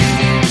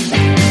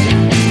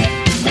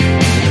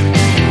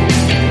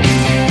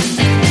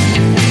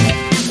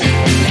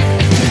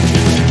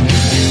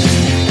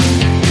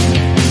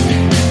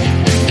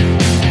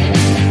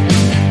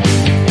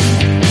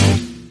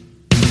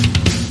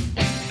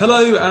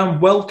Hello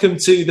and welcome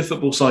to the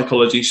Football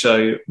Psychology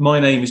Show. My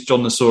name is John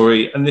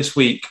Nasori, and this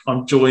week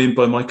I'm joined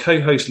by my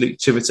co-host Luke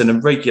Chiverton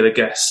and regular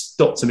guest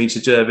Dr.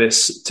 Misha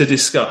Jervis to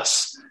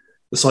discuss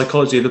the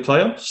psychology of the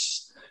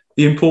playoffs,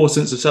 the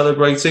importance of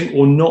celebrating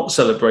or not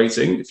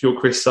celebrating if you're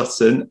Chris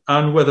Sutton,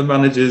 and whether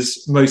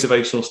managers'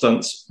 motivational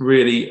stunts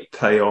really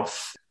pay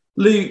off.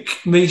 Luke,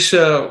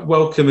 Misha,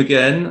 welcome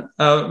again.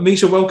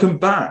 Misha, welcome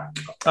back.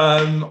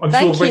 I'm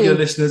sure regular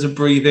listeners are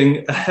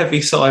breathing a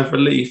heavy sigh of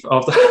relief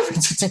after having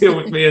to deal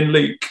with me and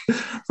Luke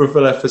for a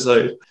full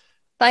episode.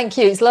 Thank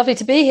you. It's lovely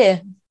to be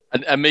here.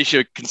 And Misha,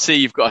 I can see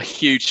you've got a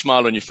huge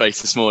smile on your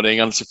face this morning,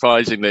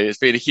 unsurprisingly. It's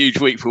been a huge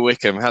week for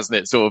Wycombe, hasn't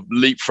it? Sort of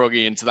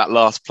leapfrogging into that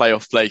last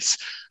playoff place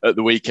at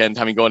the weekend,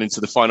 having gone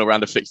into the final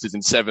round of fixtures in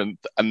 7th,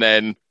 and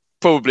then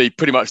probably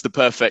pretty much the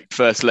perfect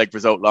first leg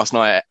result last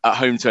night at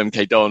home to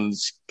MK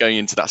Dons, going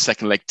into that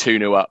second leg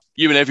 2-0 up.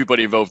 You and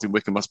everybody involved in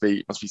Wycombe must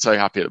be so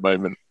happy at the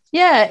moment.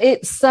 Yeah,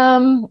 it's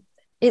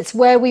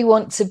where we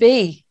want to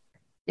be.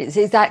 It's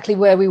exactly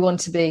where we want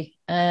to be.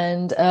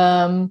 And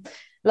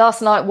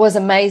last night was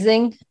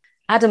amazing.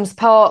 Adams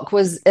Park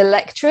was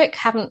electric.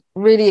 Haven't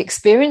really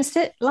experienced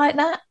it like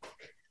that,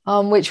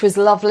 which was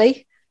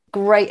lovely.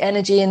 Great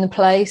energy in the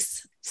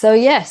place. So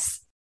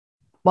yes,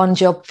 one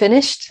job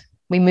finished.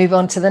 We move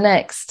on to the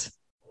next.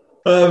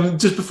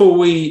 Just before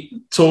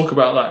we talk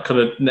about that kind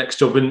of next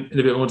job in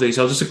a bit more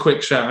detail, just a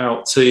quick shout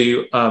out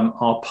to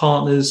our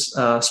partners,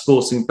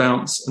 Sporting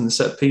Bounce and the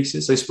Set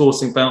Pieces. So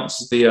Sporting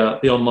Bounce is the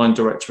online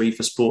directory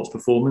for sports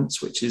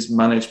performance, which is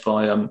managed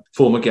by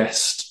former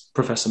guest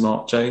Professor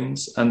Mark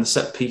Jones. And the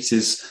Set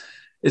Pieces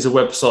is a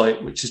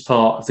website which is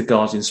part of the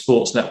Guardian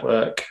Sports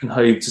Network and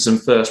home to some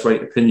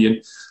first-rate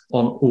opinion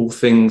on all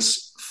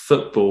things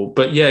football.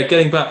 But yeah,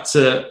 getting back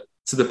to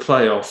the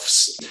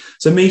playoffs.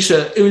 So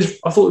Misha,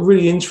 I thought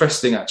really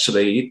interesting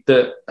actually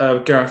that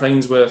Gareth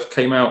Ainsworth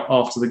came out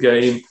after the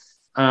game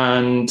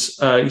and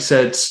he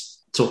said,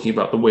 talking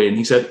about the win,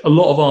 he said, a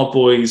lot of our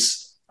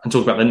boys, and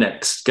talking about the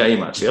next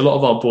game actually, a lot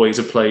of our boys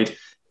have played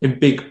in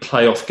big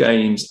playoff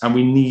games and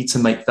we need to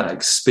make that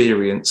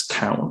experience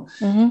count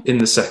in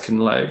the second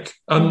leg.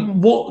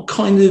 What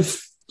kind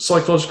of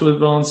psychological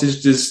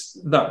advantage does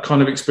that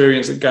kind of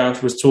experience that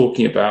Gareth was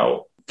talking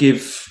about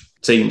give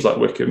teams like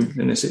Wycombe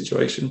in this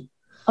situation?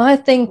 I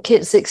think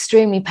it's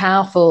extremely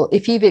powerful.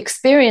 If you've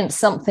experienced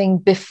something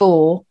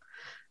before,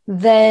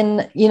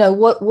 then, you know,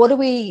 what do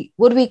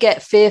we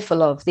get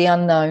fearful of? The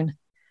unknown.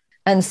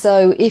 And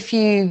so if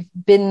you've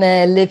been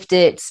there, lived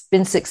it,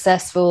 been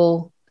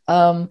successful,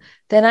 then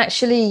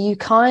actually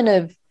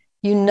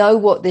you know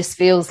what this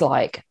feels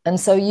like. And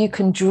so you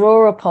can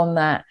draw upon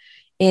that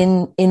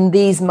in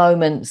these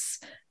moments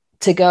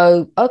to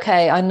go,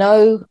 okay, I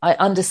know, I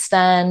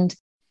understand.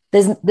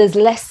 There's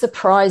less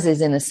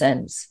surprises in a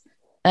sense.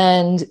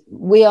 And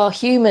we are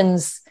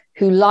humans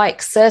who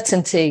like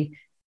certainty.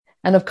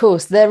 And of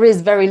course, there is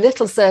very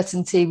little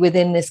certainty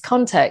within this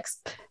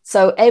context.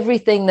 So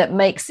everything that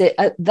makes it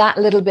that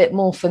little bit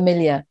more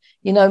familiar,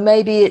 you know,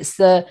 maybe it's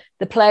the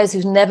players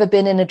who've never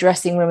been in a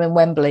dressing room in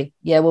Wembley.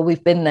 Yeah, well,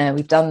 we've been there.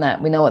 We've done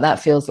that. We know what that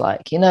feels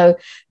like. You know,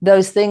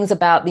 those things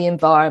about the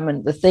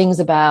environment, the things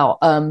about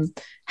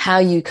how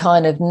you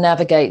kind of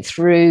navigate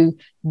through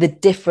the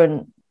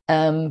different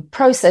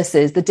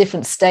processes, the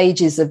different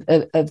stages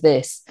of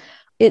this.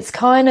 It's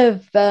kind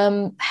of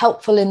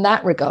helpful in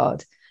that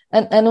regard,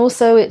 and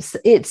also it's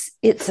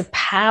a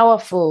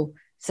powerful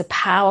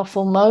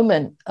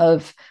moment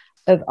of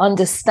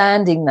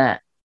understanding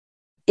that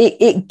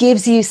it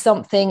gives you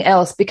something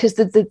else, because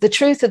the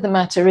truth of the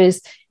matter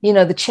is, you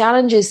know, the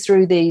challenges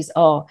through these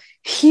are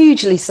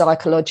hugely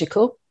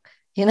psychological.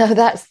 You know,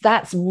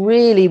 that's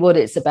really what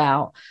it's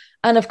about,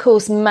 and of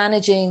course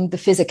managing the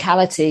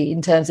physicality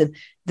in terms of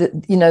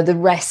the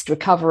rest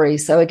recovery.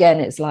 So again,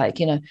 it's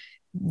like, you know,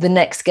 the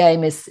next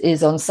game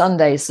is on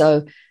Sunday.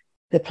 So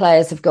the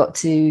players have got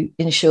to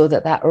ensure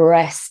that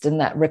rest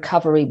and that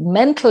recovery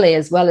mentally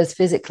as well as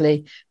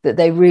physically, that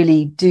they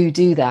really do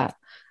that.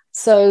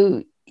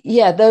 So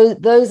yeah,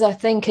 those I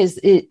think is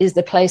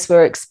the place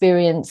where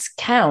experience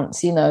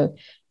counts. You know,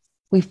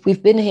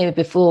 we've been here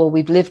before,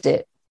 we've lived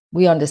it,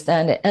 we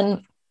understand it.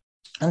 And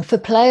for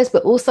players,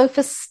 but also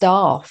for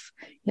staff.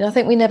 You know, I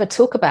think we never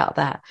talk about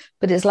that,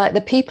 but it's like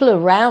the people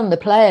around the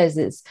players,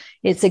 it's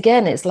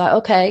like,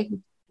 okay,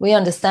 we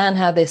understand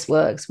how this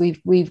works.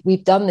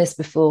 We've done this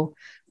before.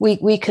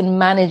 We can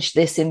manage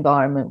this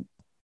environment.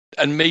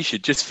 And Misha,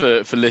 just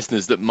for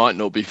listeners that might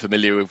not be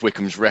familiar with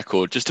Wycombe's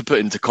record, just to put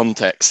into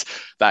context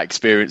that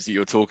experience that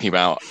you're talking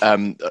about,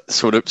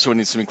 sort of some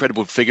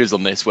incredible figures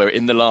on this, where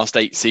in the last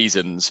 8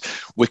 seasons,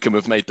 Wycombe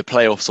have made the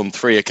playoffs on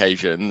 3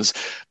 occasions.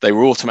 They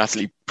were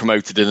automatically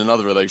promoted in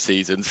another of those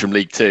seasons from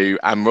League Two,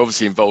 and were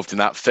obviously involved in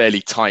that fairly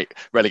tight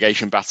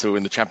relegation battle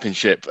in the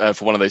Championship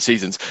for one of those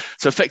seasons.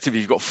 So effectively,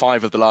 you've got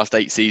 5 of the last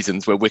 8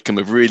 seasons where Wycombe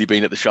have really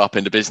been at the sharp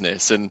end of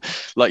business. And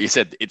like you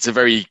said, it's a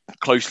very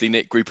closely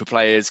knit group of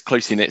players,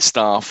 closely knit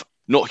staff,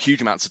 not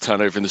huge amounts of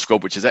turnover in the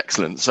squad, which is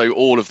excellent. So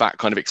all of that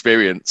kind of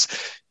experience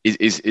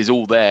is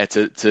all there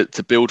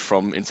to build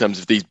from in terms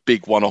of these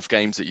big one-off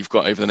games that you've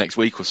got over the next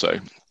week or so.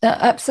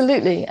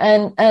 Absolutely.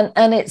 And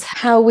it's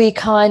how we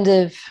kind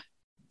of,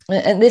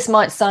 and this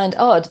might sound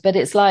odd, but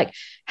it's like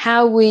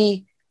how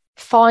we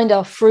find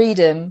our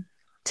freedom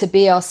to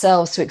be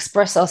ourselves, to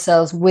express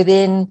ourselves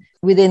within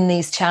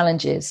these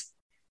challenges,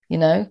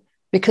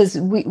 because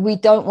we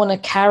don't want to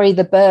carry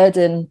the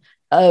burden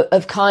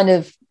of kind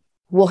of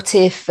what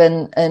if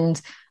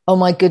and oh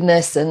my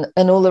goodness and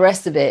all the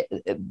rest of it,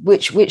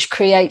 which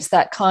creates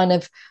that kind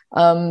of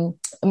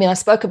I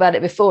spoke about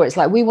it before. It's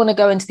like we want to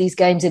go into these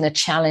games in a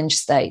challenge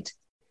state.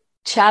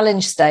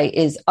 Challenge state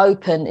is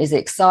open, is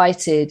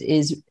excited,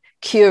 is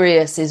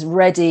curious, is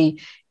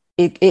ready.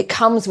 It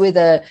comes with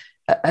a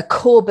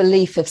core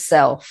belief of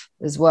self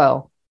as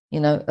well,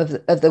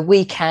 of the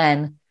we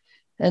can.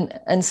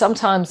 And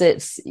sometimes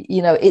it's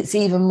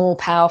even more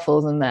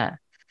powerful than that.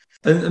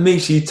 And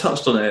Amisha, you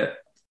touched on it,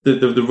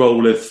 the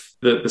role of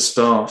the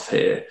staff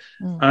here.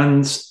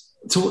 And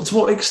to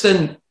what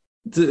extent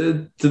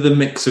do the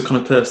mix of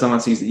kind of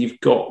personalities that you've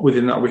got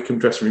within that Wycombe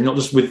dressing room, not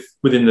just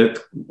within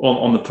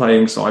on the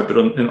playing side, but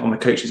on the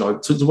coaching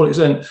side, to what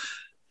extent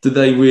do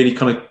they really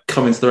kind of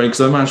come into their own? Because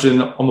I imagine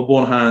on the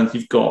one hand,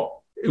 we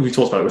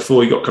talked about it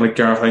before, you've got kind of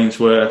Gareth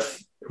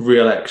Ainsworth,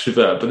 real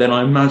extrovert, but then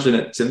I imagine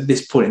at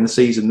this point in the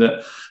season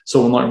that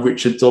someone like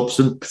Richard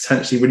Dobson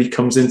potentially really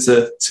comes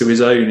into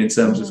his own in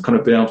terms of kind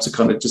of being able to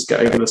kind of just get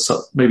over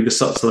maybe the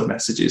subtler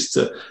messages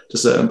to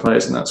certain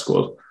players in that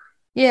squad.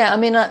 Yeah, I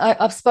mean,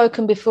 I've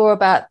spoken before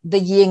about the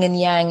yin and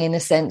yang in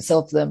a sense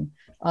of them,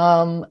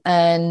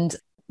 and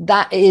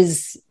that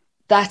is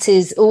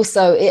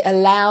also, it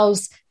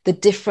allows the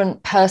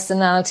different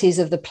personalities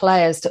of the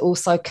players to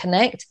also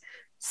connect.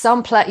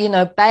 Some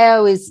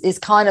Bayo is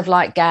kind of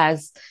like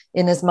Gaz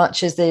in as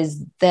much as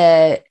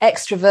they're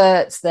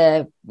extroverts,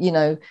 they're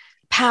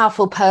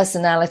powerful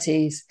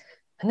personalities.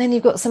 And then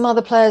you've got some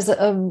other players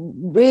that are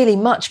really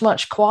much,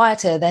 much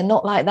quieter. They're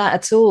not like that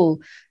at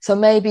all. So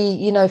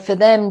maybe, for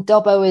them,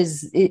 Dobbo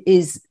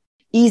is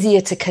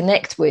easier to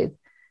connect with.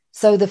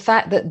 So the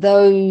fact that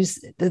there's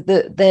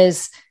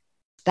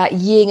that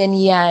yin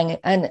and yang,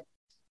 and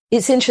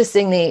it's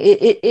interestingly,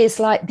 it's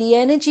like the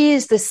energy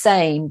is the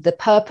same, the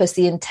purpose,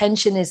 the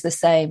intention is the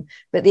same,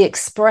 but the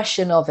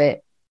expression of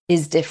it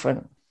is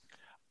different.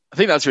 I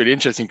think that's really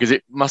interesting because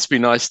it must be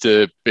nice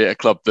to be at a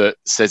club that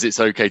says it's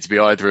okay to be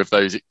either of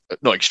those,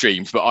 not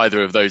extremes, but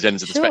either of those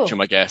ends of the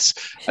spectrum, I guess,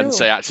 and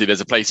say, actually,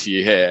 there's a place for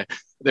you here.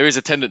 There is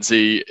a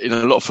tendency in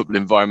a lot of football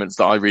environments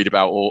that I read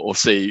about or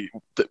see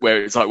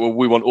where it's like, well,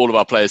 we want all of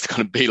our players to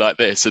kind of be like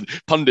this. And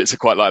pundits are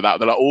quite like that.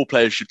 They're like, all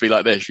players should be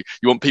like this.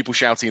 You want people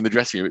shouting in the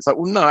dressing room. It's like,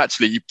 well, no,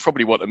 actually, you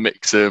probably want a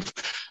mix of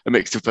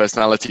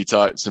personality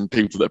types and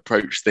people that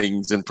approach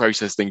things and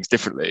process things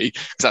differently,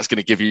 because that's going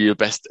to give you your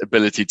best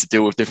ability to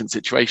deal with different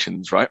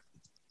situations, right?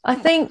 I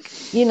think,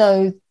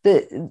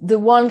 the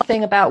one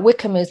thing about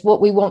Wycombe is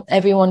what we want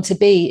everyone to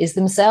be is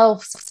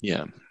themselves.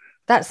 Yeah.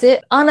 That's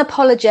it.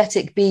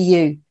 Unapologetic, be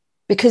you,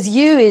 because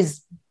you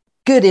is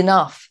good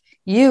enough.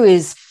 You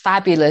is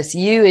fabulous.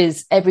 You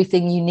is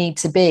everything you need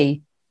to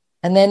be.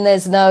 And then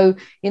there's no,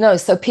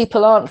 so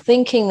people aren't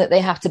thinking that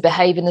they have to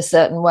behave in a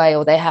certain way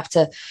or they have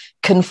to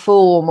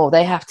conform or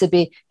they have to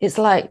be, it's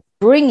like,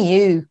 bring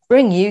you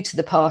to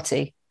the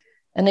party.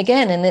 And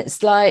again, and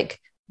it's like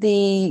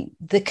the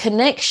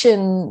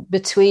connection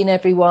between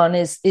everyone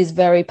is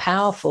very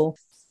powerful,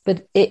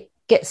 but it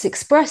gets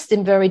expressed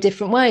in very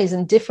different ways,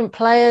 and different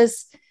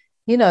players,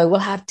 will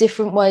have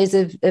different ways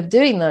of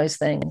doing those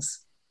things.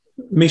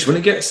 Misha, when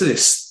it gets to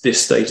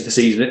this stage of the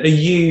season, are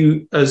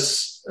you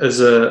as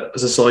a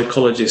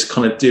psychologist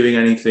kind of doing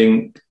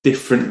anything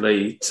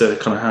differently to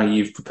kind of how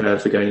you've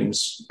prepared for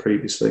games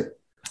previously?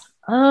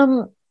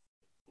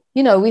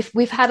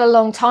 We've had a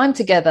long time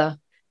together,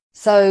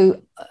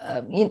 so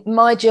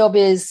my job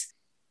is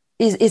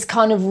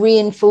kind of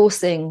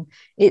reinforcing.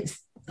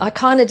 I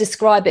kind of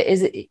describe it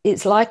as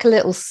it's like a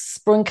little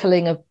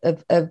sprinkling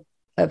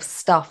of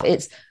stuff.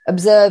 It's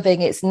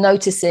observing, it's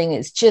noticing,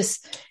 it's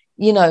just,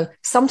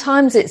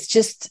 sometimes it's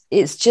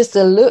just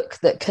a look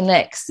that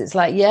connects. It's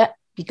like, yeah,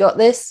 you got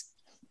this.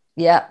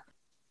 Yeah.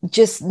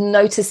 Just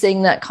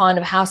noticing that kind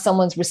of how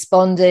someone's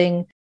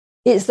responding.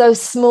 It's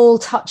those small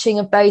touching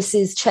of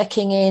bases,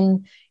 checking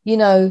in,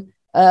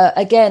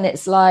 again,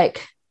 it's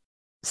like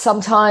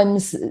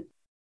sometimes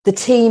the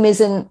team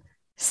isn't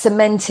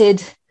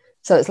cemented.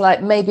 So it's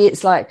like, maybe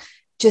it's like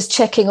just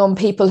checking on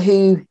people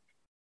who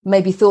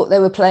maybe thought they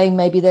were playing,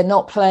 maybe they're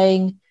not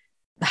playing.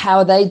 How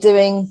are they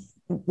doing?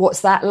 What's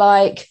that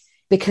like?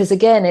 Because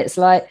again, it's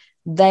like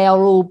they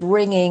are all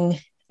bringing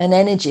an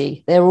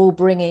energy. They're all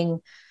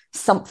bringing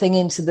something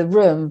into the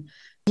room.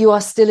 You are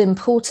still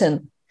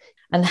important.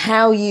 And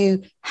how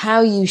you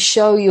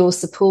show your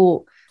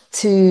support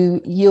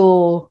to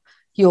your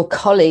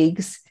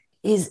colleagues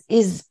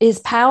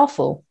is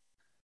powerful.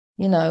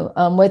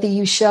 Whether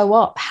you show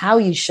up, how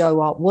you show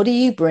up, what are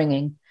you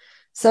bringing?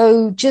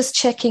 So just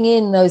checking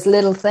in those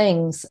little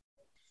things.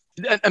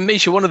 And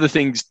Misha, one of the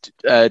things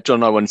John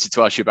and I wanted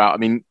to ask you about, I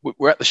mean,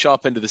 we're at the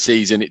sharp end of the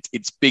season.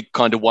 It's big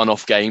kind of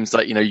one-off games,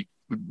 like,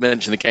 we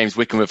mentioned the games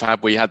Wycombe have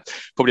had. We had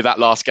probably that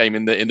last game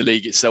in the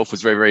league itself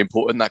was very, very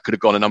important. That could have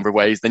gone a number of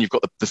ways. Then you've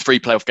got the 3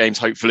 playoff games,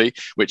 hopefully,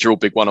 which are all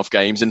big one-off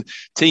games. And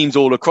teams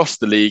all across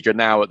the league are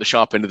now at the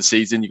sharp end of the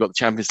season. You've got the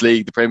Champions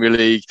League, the Premier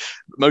League.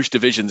 Most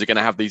divisions are going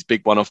to have these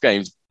big one-off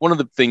games. One of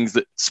the things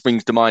that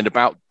springs to mind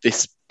about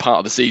this part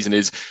of the season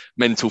is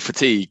mental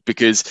fatigue,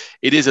 because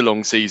it is a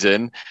long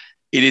season.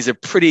 It is a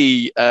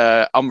pretty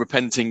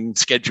unrepenting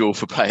schedule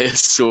for players.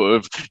 Sort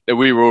of,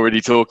 we were already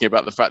talking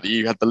about the fact that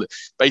you had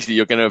basically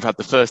you're going to have had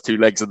the first 2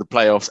 legs of the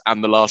playoffs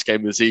and the last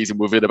game of the season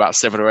within about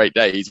 7 or 8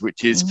 days,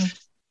 which is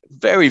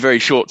very, very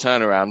short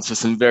turnarounds for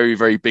some very,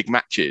 very big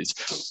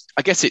matches.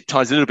 I guess it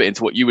ties a little bit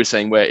into what you were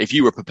saying, where if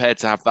you were prepared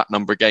to have that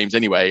number of games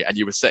anyway, and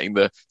you were setting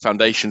the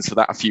foundations for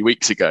that a few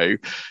weeks ago,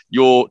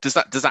 does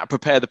that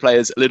prepare the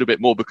players a little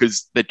bit more,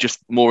 because they're just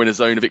more in a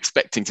zone of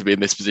expecting to be in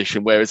this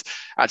position? Whereas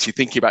actually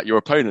thinking about your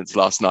opponents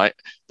last night,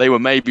 they were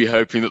maybe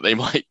hoping that they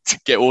might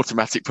get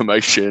automatic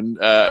promotion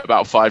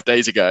about 5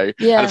 days ago,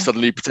 and have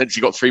suddenly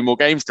potentially got 3 more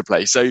games to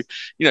play. So,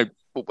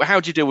 how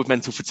do you deal with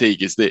mental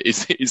fatigue is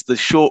the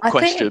short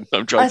question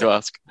I'm trying to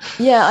ask.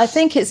 Yeah, I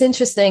think it's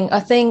interesting.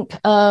 I think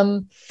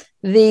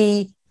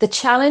the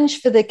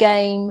challenge for the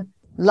game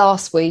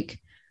last week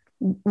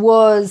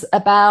was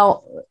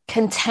about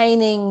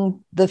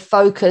containing the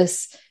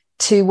focus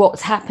to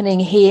what's happening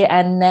here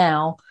and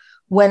now,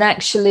 when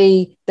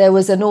actually there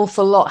was an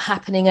awful lot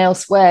happening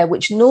elsewhere,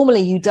 which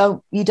normally you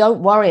don't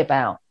worry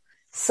about.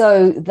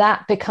 So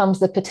that becomes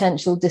the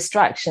potential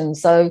distraction.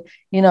 So,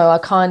 I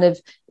kind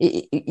of,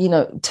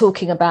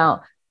 talking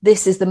about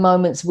this is the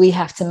moments we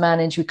have to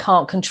manage. We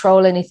can't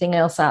control anything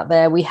else out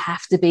there. We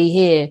have to be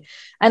here.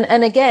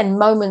 And again,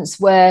 moments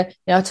where,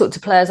 I talked to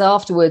players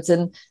afterwards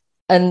and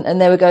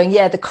they were going,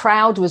 the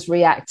crowd was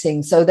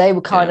reacting. So they were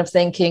kind of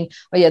thinking,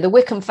 the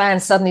Wycombe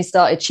fans suddenly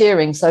started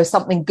cheering. So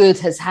something good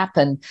has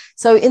happened.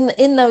 So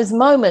in those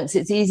moments,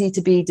 it's easy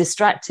to be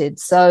distracted.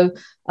 So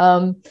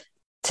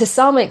to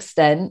some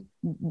extent,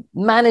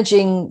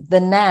 managing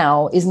the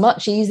now is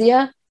much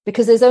easier,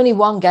 because there's only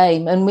one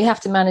game and we have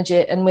to manage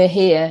it, and we're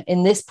here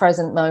in this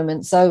present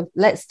moment. So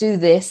let's do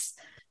this.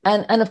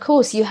 And of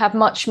course you have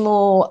much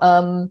more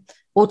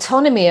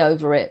autonomy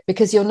over it,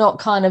 because you're not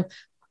kind of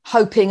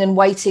hoping and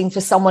waiting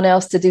for someone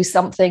else to do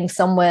something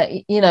somewhere,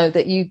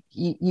 that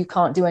you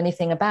can't do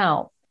anything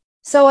about.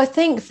 So I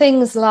think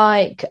things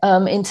like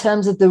in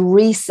terms of the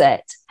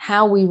reset,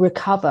 how we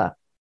recover,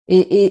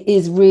 it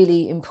is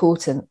really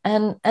important.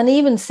 And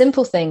even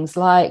simple things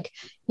like,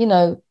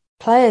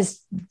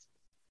 players,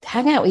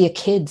 hang out with your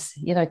kids.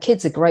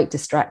 Kids are great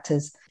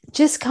distractors.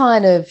 Just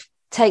kind of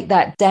take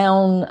that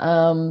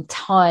down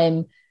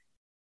time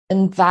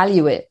and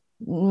value it,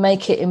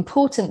 make it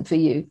important for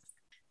you.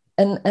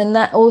 And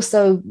that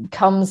also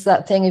comes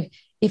that thing of,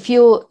 if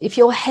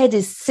your head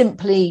is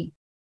simply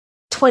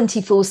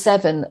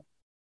 24/7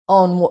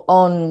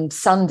 on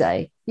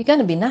Sunday, you're going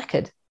to be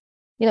knackered.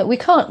 We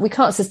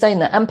can't sustain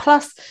that. And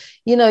plus,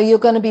 you're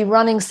going to be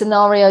running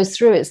scenarios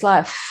through. It's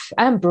like,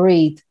 and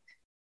breathe,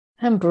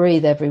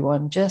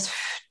 everyone. Just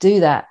do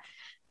that.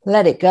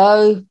 Let it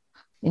go.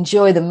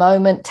 Enjoy the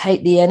moment.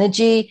 Take the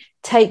energy.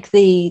 Take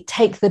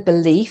the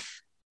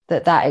belief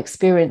that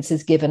experience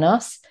has given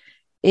us.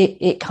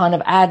 It kind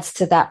of adds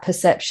to that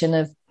perception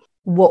of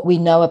what we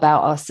know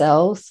about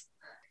ourselves.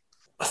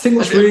 I think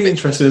what's really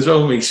interesting as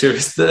well, Misha,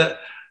 is that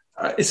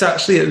it's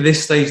actually at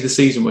this stage of the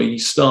season where you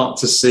start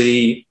to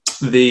see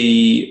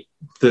the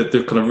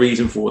kind of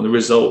reason for and the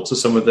results of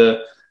some of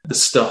the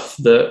stuff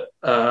that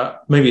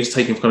maybe is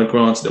taken for kind of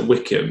granted at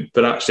Wycombe,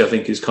 but actually I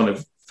think is kind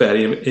of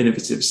fairly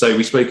innovative. So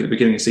we spoke at the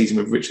beginning of the season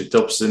with Richard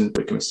Dobson,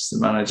 Wycombe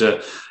assistant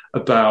manager,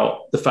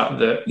 about the fact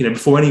that,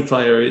 before any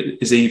player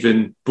is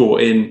even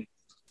brought in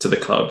to the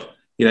club,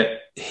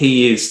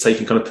 he is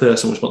taking kind of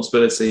personal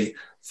responsibility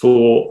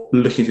for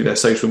looking through their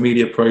social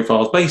media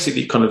profiles,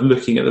 basically kind of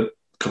looking at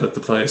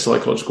the player's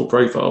psychological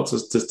profile to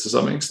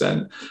some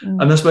extent.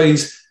 And I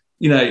suppose,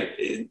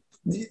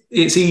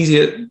 it's easy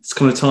at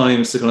kind of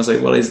times to kind of say,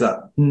 well, is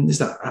that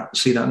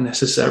actually that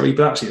necessary?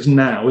 But actually it's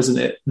now, isn't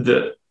it,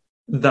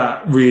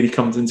 that really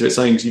comes into its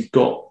own, because you've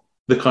got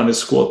the kind of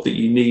squad that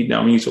you need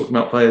now. When you're talking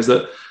about players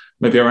that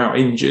maybe are out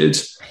injured,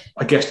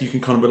 I guess you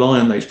can kind of rely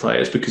on those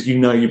players because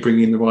you're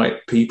bringing in the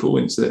right people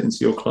into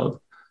your club.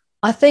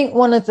 I think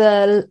one of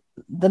the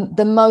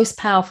most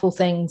powerful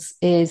things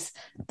is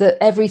that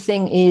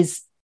everything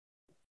is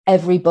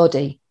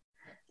everybody.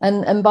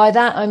 And by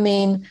that, I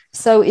mean,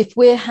 so if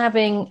we're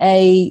having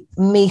a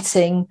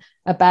meeting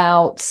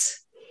about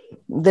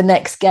the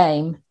next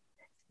game,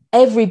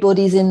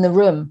 everybody's in the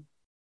room.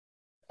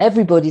 So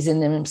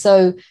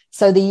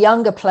the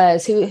younger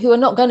players who are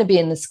not going to be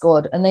in the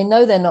squad, and they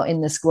know they're not in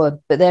the squad,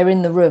 but they're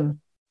in the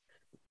room.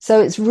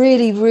 So it's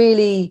really,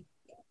 really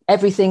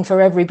everything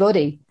for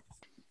everybody.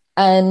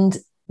 And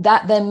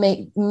that then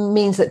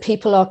means that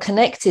people are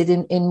connected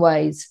in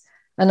ways.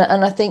 And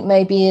I think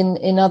maybe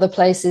in other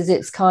places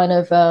it's kind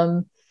of,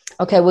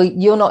 okay, well,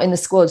 you're not in the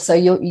squad, so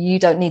you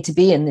don't need to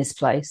be in this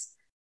place.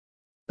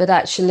 But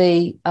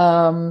actually,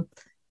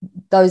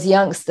 those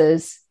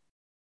youngsters,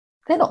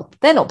 they're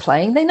not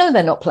playing. They know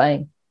they're not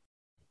playing.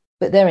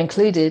 but they're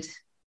included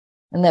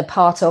and they're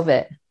part of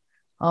it.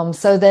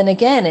 So then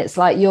again, it's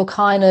like you're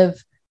kind of,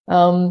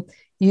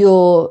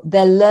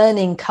 they're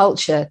learning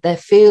culture, they're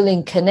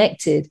feeling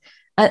connected.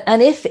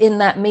 And if in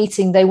that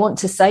meeting they want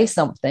to say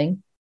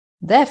something,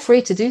 they're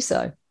free to do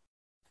so.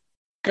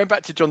 Going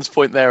back to John's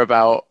point there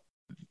about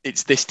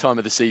it's this time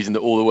of the season that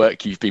all the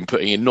work you've been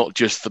putting in, not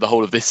just for the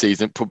whole of this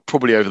season,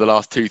 probably over the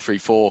last 2, 3,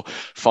 4,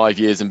 5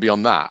 years and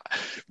beyond that.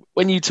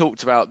 When you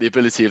talked about the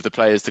ability of the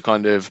players to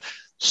kind of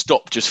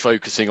stop just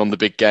focusing on the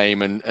big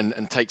game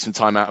and take some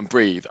time out and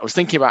breathe, I was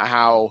thinking about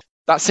how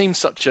that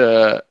seems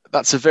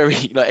that's a very,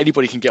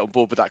 anybody can get on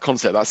board with that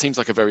concept. That seems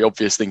like a very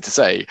obvious thing to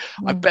say.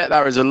 I bet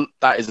that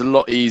is a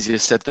lot easier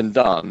said than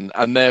done.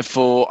 And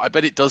therefore, I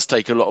bet it does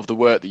take a lot of the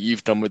work that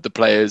you've done with the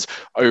players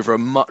over a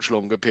much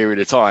longer period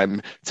of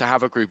time to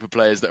have a group of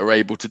players that are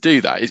able to do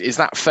that. Is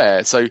that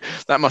fair? So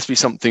that must be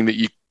something that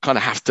you kind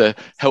of have to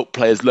help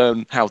players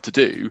learn how to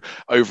do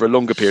over a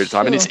longer period of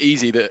time. Sure. And it's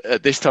easy that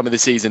at this time of the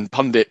season,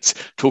 pundits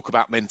talk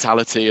about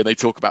mentality and they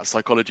talk about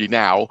psychology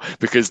now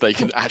because they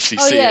can actually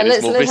see it.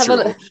 It's more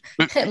visceral.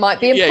 It might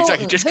be important. Yeah,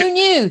 exactly. Who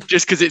knew?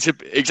 Just because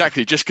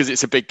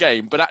it's a big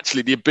game, but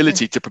actually the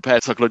ability to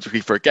prepare psychologically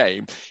for a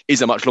game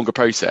is a much longer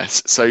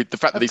process. So the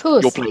fact that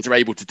your players are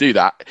able to do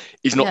that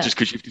is not just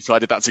because you've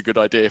decided that's a good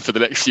idea for the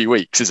next few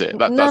weeks, is it?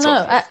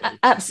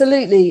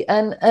 Absolutely.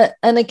 And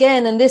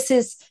again, and this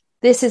is,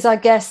 I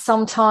guess,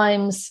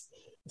 sometimes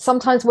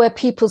where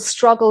people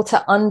struggle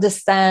to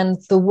understand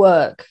the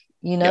work,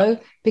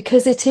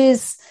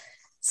 because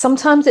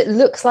sometimes it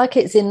looks like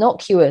it's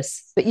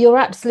innocuous, but you're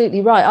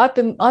absolutely right.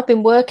 I've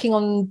been working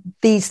on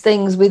these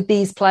things with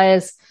these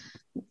players,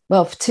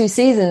 for 2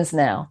 seasons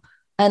now,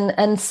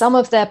 and some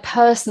of their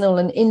personal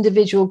and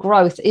individual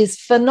growth is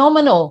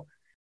phenomenal.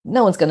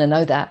 No one's going to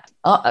know that.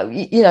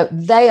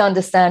 They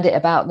understand it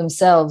about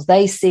themselves.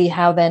 They see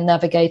how they're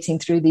navigating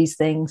through these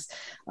things.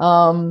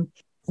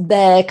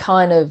 They're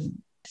kind of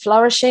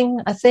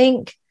flourishing, I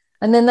think.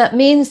 And then that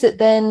means that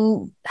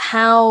then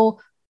how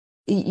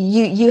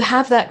you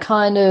have that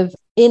kind of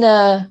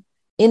inner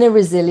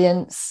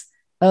resilience,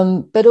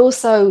 but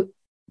also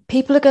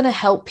people are going to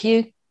help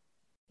you.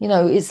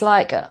 It's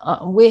like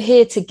we're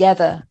here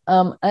together,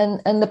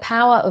 and the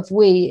power of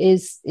we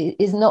is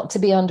not to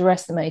be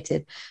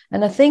underestimated.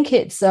 And I think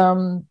it's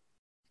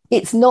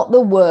not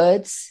the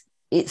words,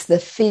 it's the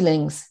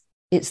feelings.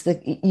 It's the,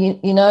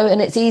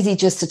 and it's easy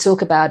just to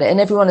talk about it. And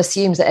everyone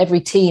assumes that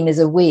every team is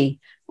a we.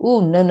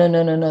 Oh,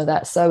 no.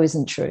 That so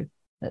isn't true.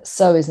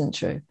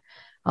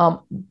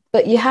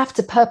 But you have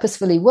to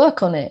purposefully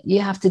work on it.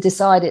 You have to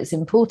decide it's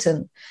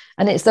important.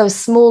 And it's those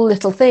small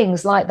little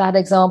things like that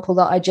example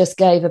that I just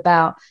gave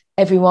about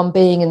everyone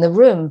being in the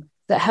room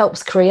that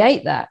helps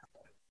create that.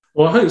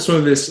 Well, I hope some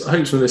of this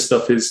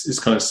stuff is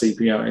kind of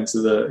seeping out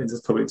into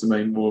the public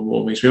domain more and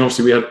more. I mean,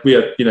 obviously we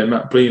had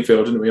Matt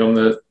Bloomfield, didn't we, on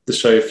the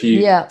show a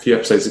few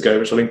episodes ago,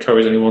 which I'd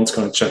encourage anyone to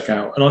kind of check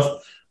out. And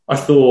I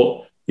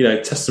thought,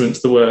 testament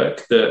to the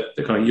work that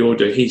kind of you're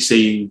doing, he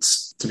seemed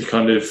to be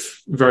kind of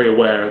very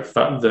aware of the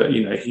fact that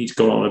he's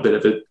gone on a bit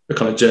of a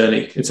kind of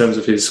journey in terms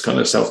of his kind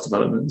of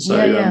self-development.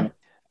 So.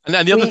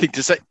 And the other thing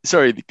to say,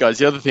 sorry, guys,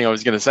 the other thing I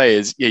was going to say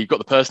is, you've got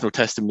the personal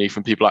testimony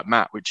from people like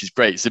Matt, which is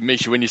great. So,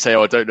 Misha, when you say,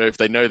 I don't know if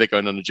they know they're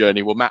going on a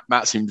journey, well,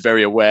 Matt seemed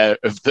very aware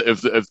of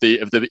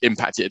the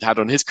impact it had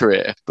on his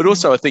career. But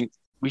also, I think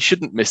we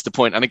shouldn't miss the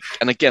point. And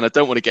again, I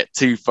don't want to get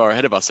too far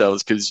ahead of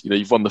ourselves because,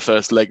 you've won the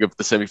first leg of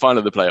the semi-final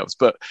of the playoffs.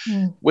 But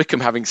Wycombe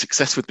having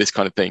success with this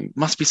kind of thing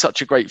must be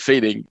such a great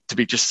feeling to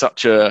be just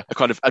such a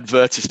kind of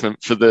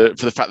advertisement for the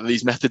fact that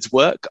these methods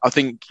work. I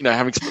think,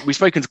 we've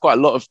spoken to quite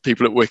a lot of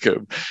people at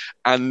Wycombe,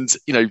 and,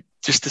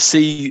 just to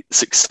see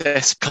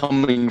success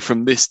coming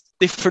from this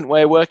different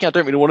way of working. I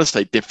don't really want to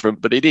say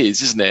different, but it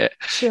is, isn't it?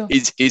 Sure.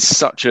 Is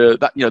such a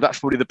that's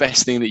probably the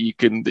best thing that you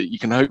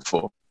can hope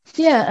for.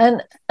 Yeah,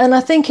 and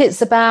I think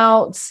it's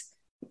about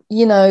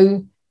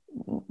noticing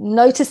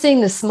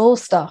the small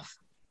stuff.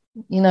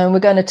 We're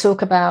going to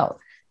talk about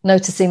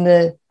noticing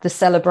the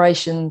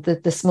celebration,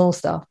 the small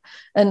stuff,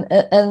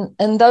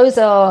 and those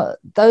are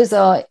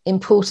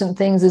important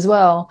things as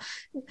well.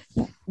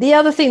 The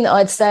other thing that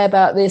I'd say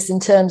about this in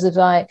terms of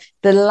like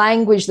the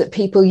language that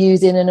people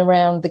use in and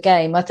around the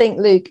game, I think,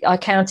 Luke, I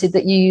counted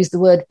that you used the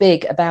word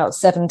big about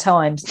 7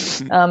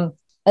 times.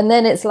 And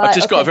then it's like, I've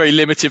just got a very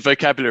limited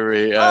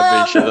vocabulary,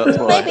 Misha, that's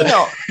why. Maybe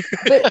not,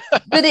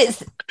 but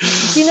it's,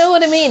 do you know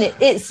what I mean?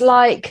 It's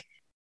like,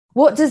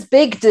 what does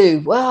big do?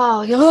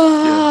 Wow,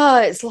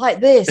 it's like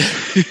this.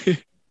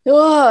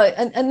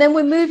 And then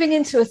we're moving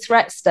into a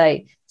threat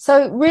state.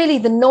 So really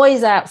the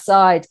noise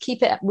outside,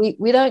 keep it,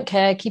 we don't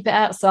care, keep it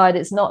outside.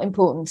 It's not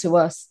important to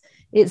us.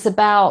 It's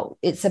about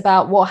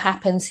what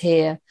happens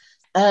here.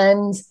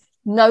 And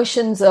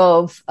notions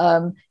of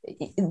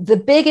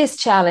the biggest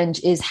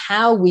challenge is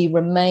how we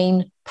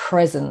remain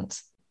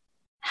present,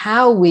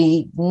 how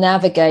we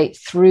navigate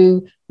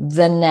through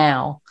the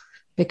now.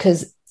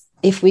 Because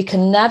if we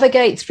can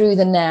navigate through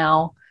the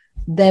now,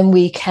 then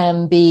we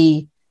can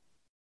be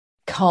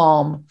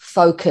calm,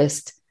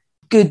 focused,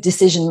 good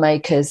decision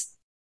makers,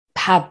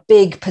 have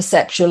big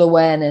perceptual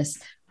awareness,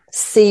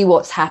 see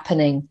what's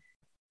happening,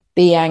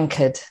 be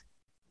anchored.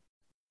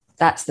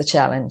 That's the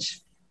challenge.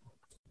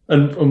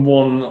 And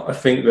one I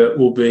think that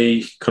will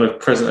be kind of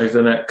present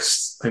over the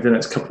next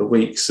couple of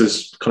weeks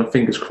is kind of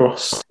fingers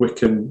crossed we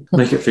can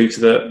make it through to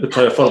the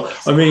playoff final.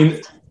 I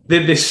mean,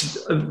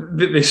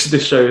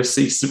 this show has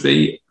ceased to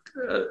be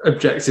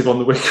objective on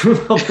the Wickham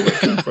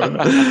front.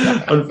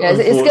 Yeah,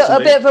 it's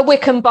got a bit of a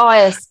Wickham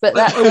bias, but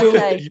that's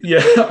okay.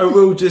 Yeah, I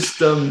will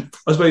just I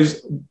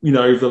suppose,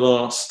 over the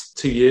last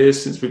 2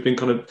 years since we've been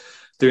kind of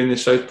doing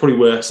this show, it's probably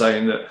worth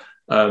saying that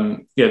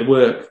the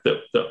work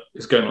that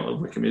is going on at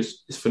Wickham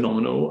is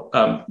phenomenal.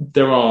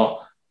 There are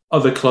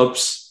other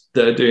clubs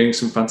that are doing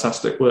some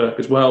fantastic work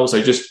as well.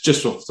 So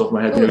just off the top of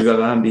my head, we've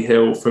got Andy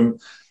Hill from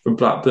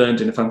Blackburn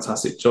doing a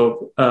fantastic job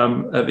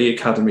at the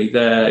academy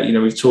there.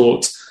 We've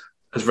talked,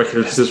 as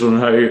regular listeners will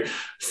know,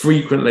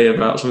 frequently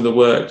about some of the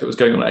work that was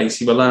going on at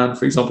AC Milan,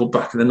 for example,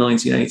 back in the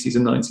 1980s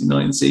and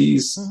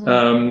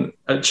 1990s.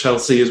 At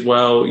Chelsea as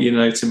well,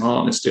 Tim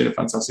Hartness doing a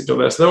fantastic job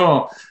there.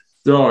 So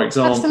there are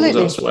examples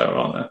elsewhere,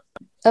 aren't there?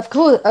 Of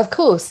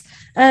course.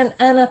 And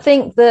I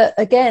think that,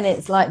 again,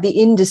 it's like the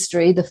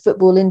industry, the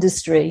football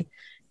industry,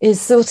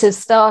 is sort of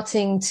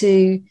starting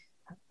to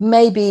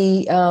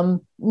maybe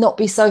not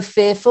be so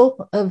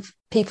fearful of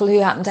people who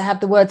happen to have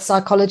the word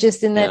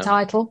psychologist in their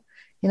title.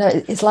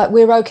 It's like,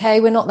 we're okay,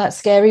 we're not that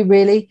scary,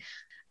 really.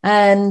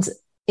 And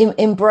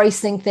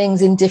embracing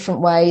things in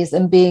different ways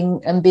and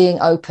being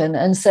open.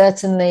 And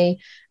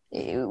certainly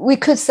we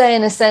could say,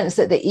 in a sense,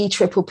 that the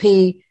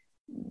EPPP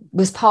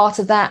was part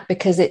of that,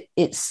 because it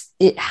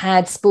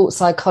had sports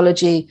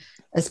psychology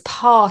as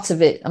part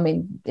of it. I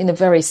mean, in a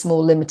very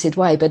small, limited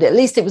way, but at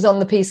least it was on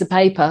the piece of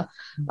paper.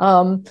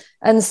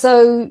 And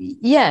so,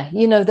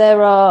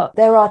 there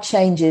are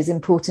changes,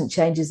 important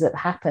changes that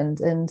happened.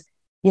 And,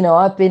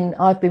 I've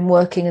been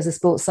working as a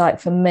sports psych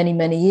for many,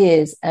 many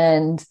years,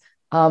 and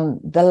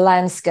the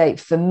landscape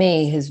for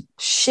me has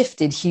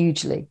shifted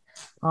hugely.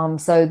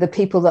 So the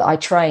people that I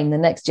train, the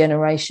next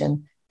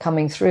generation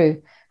coming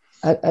through,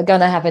 are going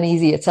to have an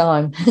easier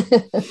time.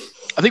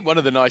 I think one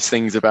of the nice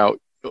things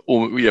about,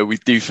 we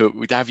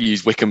have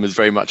used Wickham as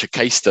very much a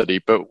case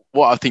study, but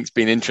what I think's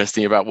been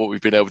interesting about what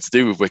we've been able to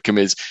do with Wickham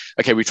is,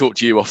 okay, we talk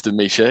to you often,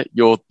 Misha.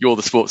 You're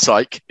the sports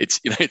psych. It's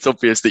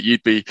obvious that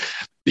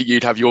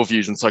you'd have your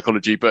views on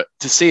psychology, but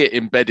to see it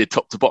embedded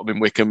top to bottom in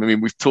Wickham, I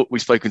mean,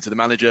 we've spoken to the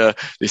manager,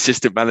 the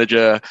assistant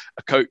manager,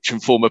 a coach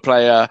and former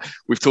player.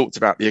 We've talked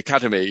about the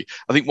academy.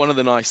 I think one of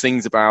the nice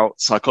things about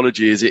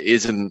psychology is it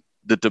isn't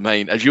the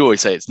domain, as you always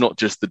say, it's not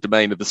just the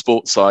domain of the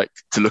sports psych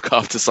to look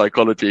after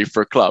psychology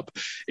for a club.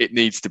 It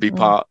needs to be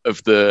part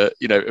of the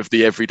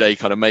everyday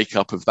kind of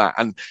makeup of that.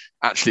 And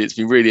actually, it's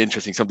been really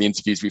interesting, some of the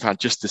interviews we've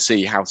had, just to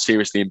see how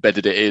seriously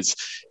embedded it is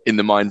in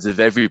the minds of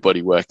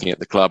everybody working at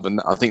the club.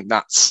 And I think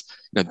that's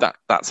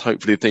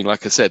hopefully the thing.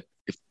 Like I said,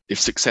 if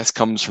success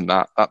comes from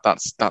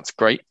that's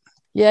great.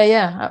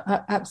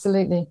 Yeah,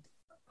 absolutely.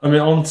 I mean,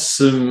 on to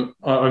some,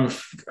 I'm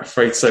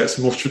afraid to say,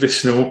 some more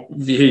traditional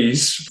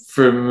views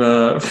from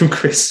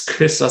Chris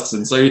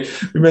Sutton. So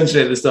we mentioned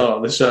it at the start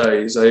of the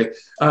show. So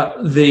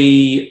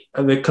the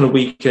kind of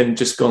weekend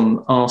just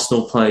gone,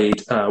 Arsenal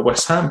played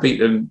West Ham, beat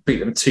them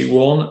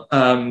 2-1.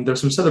 There were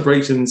some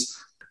celebrations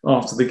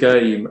after the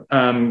game,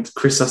 and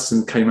Chris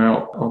Sutton came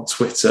out on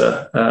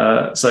Twitter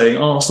saying,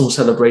 "Arsenal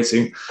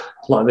celebrating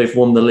like they've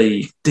won the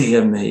league.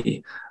 Dear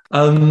me."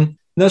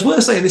 Now, it's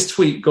worth saying this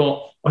tweet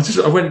got,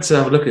 I went to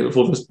have a look at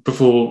it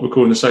before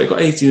recording the show. It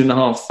got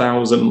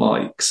 18,500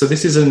 likes. So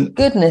this isn't...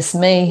 Goodness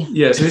me.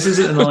 Yeah, so this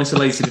isn't an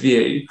isolated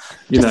view.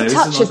 Just a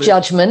touch of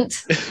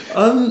judgment.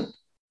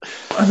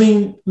 I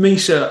mean,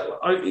 Misha,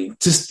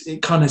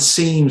 it kind of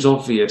seems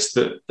obvious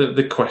that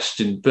the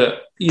question,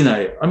 but,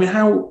 I mean,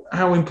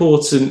 how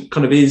important a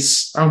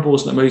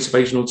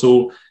motivational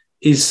tool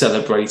is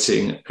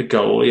celebrating a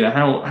goal?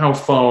 How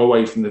far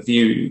away from the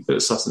view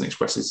that Sutton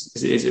expresses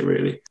is it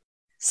really?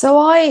 So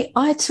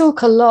I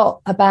talk a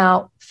lot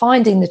about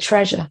finding the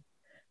treasure,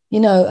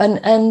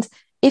 and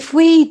if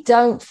we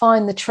don't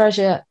find the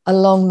treasure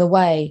along the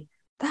way,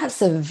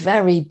 that's a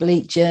very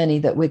bleak journey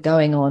that we're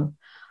going on.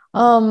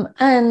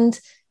 And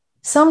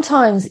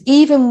sometimes,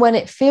 even when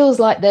it feels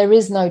like there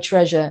is no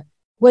treasure,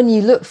 when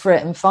you look for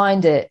it and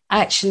find it,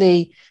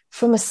 actually,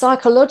 from a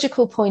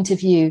psychological point of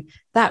view,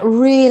 that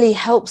really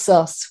helps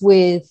us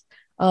with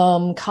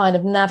kind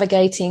of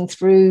navigating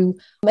through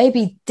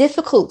maybe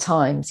difficult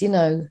times.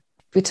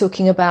 We're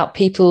talking about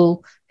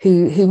people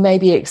who may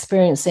be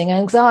experiencing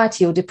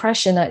anxiety or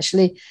depression.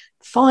 Actually,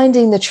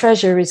 finding the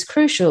treasure is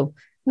crucial.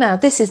 Now,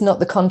 this is not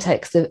the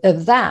context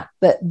of that,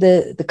 but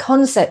the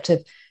concept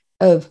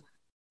of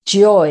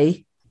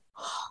joy.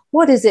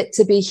 What is it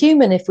to be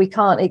human if we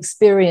can't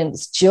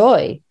experience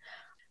joy?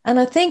 And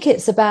I think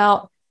it's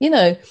about,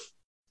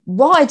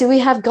 why do we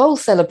have goal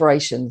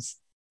celebrations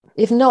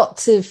if not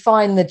to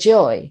find the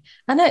joy?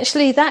 And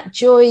actually, that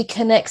joy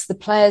connects the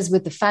players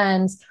with the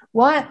fans.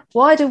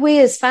 Why do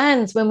we as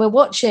fans, when we're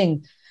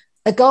watching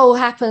a goal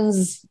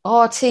happens,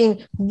 our team,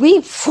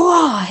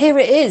 here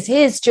it is,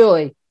 here's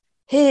joy,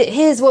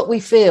 here's what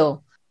we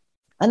feel.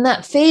 And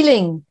that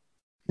feeling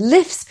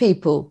lifts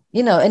people,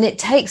 and it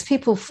takes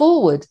people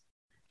forward.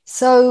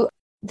 So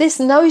this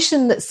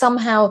notion that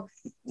somehow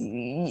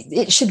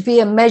it should be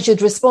a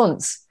measured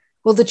response,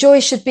 well, the joy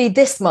should be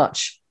this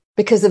much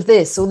because of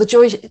this, or the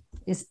joy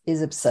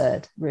is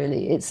absurd,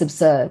 really. It's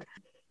absurd.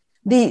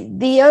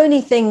 The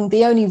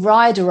only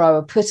rider I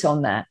would put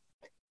on that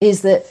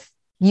is that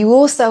you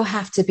also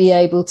have to be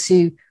able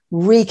to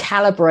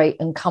recalibrate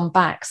and come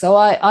back. So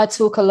I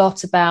talk a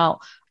lot about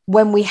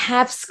when we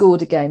have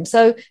scored a game.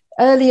 So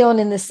early on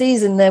in the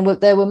season, there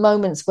were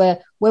moments where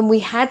when we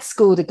had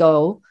scored a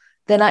goal,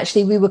 then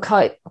actually we were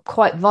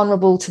quite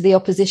vulnerable to the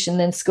opposition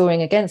then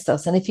scoring against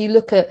us. And if you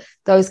look at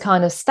those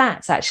kind of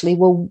stats, actually,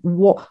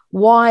 well,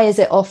 why is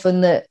it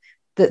often that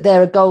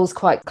there are goals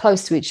quite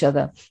close to each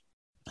other?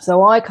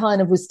 So I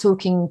kind of was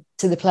talking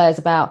to the players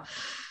about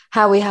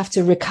how we have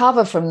to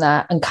recover from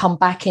that and come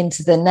back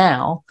into the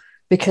now,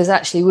 because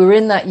actually we're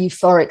in that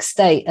euphoric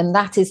state, and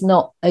that is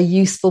not a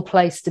useful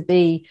place to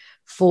be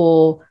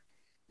for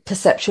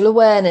perceptual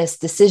awareness,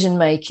 decision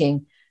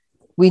making.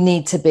 We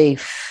need to be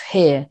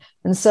here.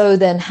 And so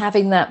then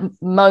having that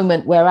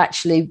moment where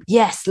actually,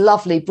 yes,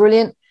 lovely,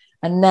 brilliant.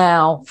 And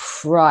now,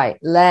 right,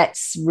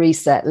 let's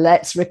reset,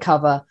 let's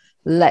recover,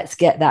 let's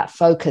get that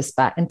focus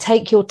back, and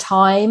take your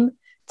time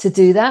to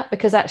do that,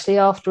 because actually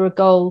after a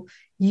goal,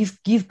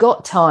 you've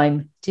got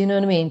time. Do you know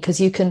what I mean?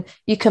 Because you can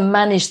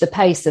manage the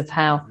pace of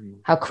how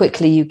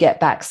quickly you get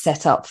back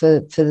set up for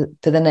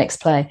the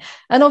next play.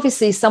 And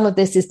obviously some of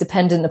this is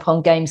dependent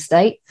upon game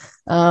state.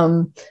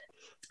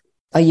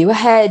 Are you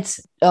ahead?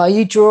 Are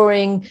you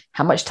drawing?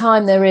 How much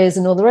time there is,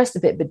 and all the rest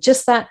of it. But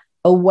just that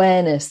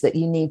awareness that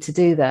you need to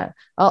do that.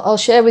 I'll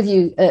share with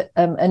you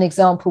an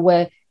example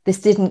where this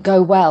didn't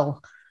go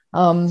well.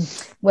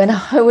 When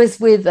I was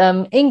with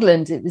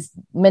England, it was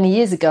many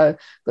years ago,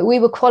 but we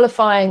were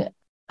qualifying,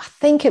 I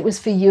think it was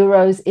for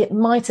Euros. It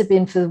might have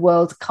been for the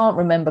World. Can't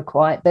remember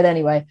quite. But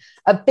anyway,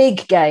 a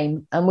big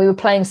game, and we were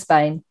playing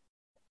Spain.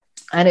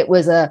 And it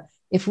was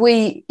if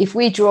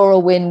we draw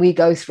or win, we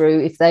go through.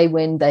 If they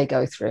win, they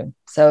go through.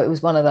 So it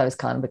was one of those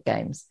kind of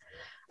games.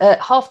 At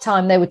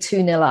halftime, they were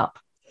 2-0 up.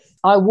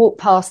 I walked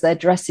past their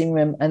dressing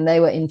room and they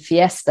were in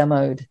fiesta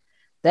mode.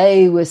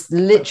 They was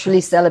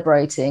literally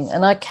celebrating.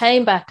 And I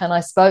came back and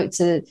I spoke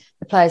to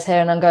the players here,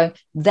 and I'm going,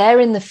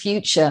 they're in the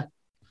future.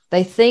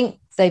 They think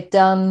they've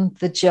done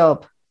the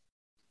job.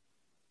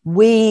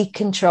 We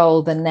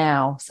control the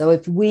now. So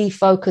if we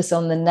focus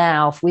on the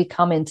now, if we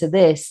come into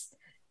this,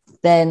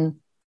 then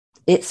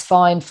it's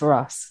fine for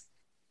us.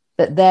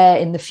 But they're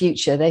in the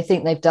future. They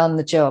think they've done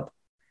the job.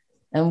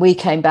 And we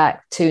came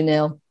back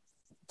 2-0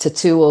 to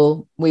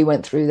 2-2. We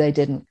went through, they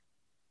didn't.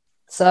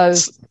 So,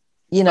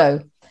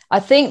 I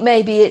think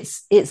maybe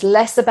it's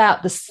less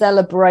about the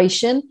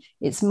celebration.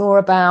 It's more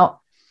about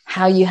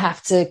how you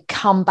have to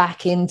come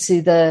back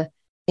into the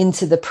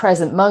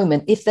present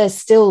moment. If there's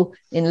still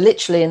in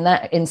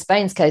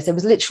Spain's case, there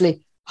was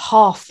literally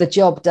half the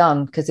job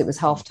done because it was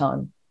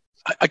halftime.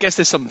 I guess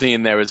there's something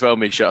in there as well,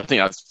 Misha. I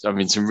think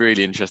some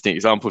really interesting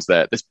examples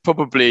there. There's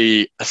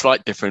probably a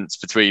slight difference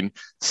between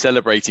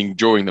celebrating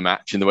during the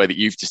match in the way that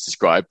you've just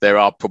described. There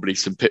are probably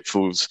some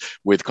pitfalls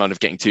with kind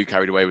of getting too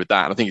carried away with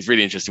that. And I think it's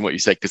really interesting what you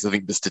said, because I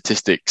think the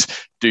statistics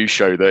do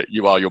show that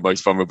you are your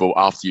most vulnerable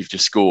after you've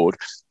just scored,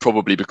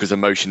 probably because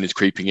emotion is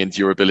creeping into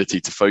your ability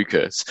to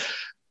focus.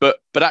 But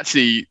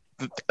actually,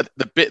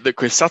 the bit that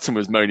Chris Sutton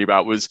was moaning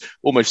about was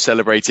almost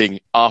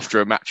celebrating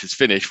after a match is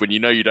finished, when you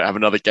know you don't have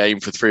another game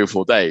for 3 or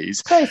 4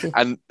 days. Crazy.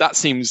 And that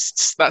seems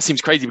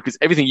crazy, because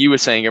everything you were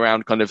saying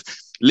around kind of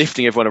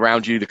lifting everyone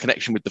around you, the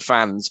connection with the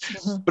fans,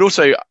 but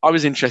also I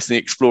was interested in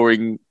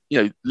exploring,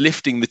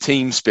 lifting the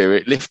team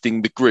spirit,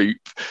 lifting the group,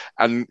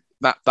 and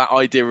that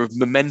idea of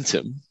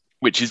momentum,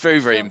 which is very,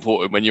 very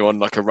important when you're on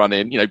like a run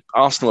in.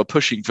 Arsenal are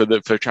pushing for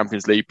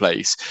Champions League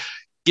place.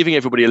 Giving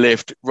everybody a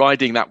lift,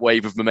 riding that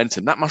wave of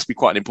momentum, that must be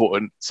quite an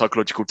important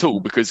psychological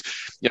tool, because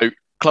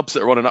clubs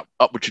that are on an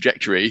upward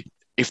trajectory,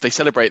 if they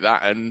celebrate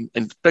that and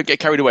don't get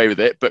carried away with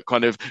it, but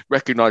kind of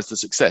recognise the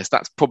success,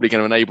 that's probably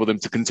going to enable them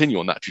to continue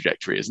on that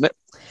trajectory, isn't it?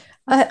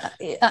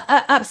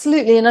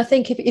 Absolutely. And I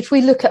think if we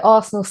look at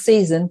Arsenal's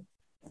season,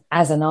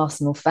 as an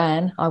Arsenal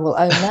fan, I will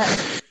own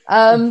that.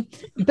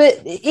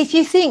 But if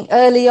you think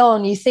early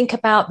on, you think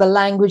about the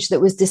language that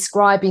was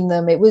describing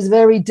them, it was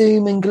very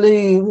doom and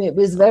gloom. It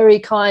was very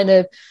kind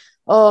of,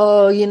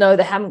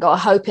 they haven't got a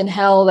hope in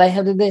hell. They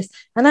have this.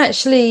 And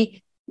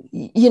actually,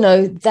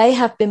 they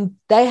have been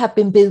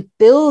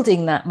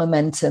building that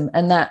momentum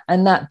and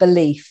that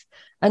belief.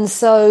 And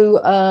so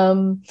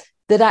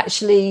that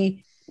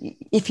actually,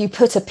 if you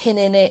put a pin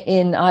in it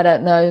in, I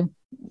don't know,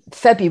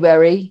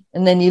 February,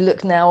 and then you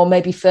look now, or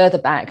maybe further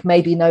back,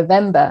 maybe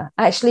November,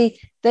 actually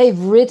they've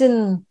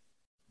ridden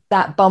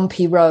that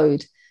bumpy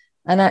road,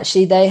 and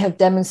actually they have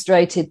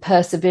demonstrated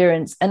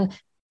perseverance. And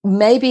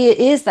maybe it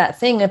is that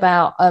thing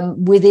about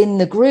within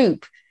the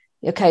group.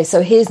 Okay,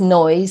 so here's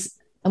noise,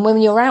 and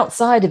when you're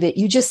outside of it,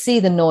 you just see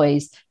the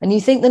noise and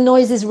you think the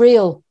noise is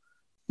real.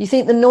 You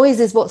think the noise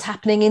is what's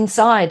happening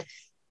inside.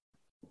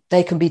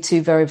 They can be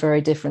two very,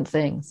 very different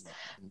things.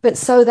 But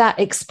so that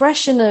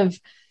expression of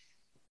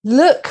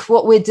look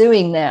what we're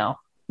doing now.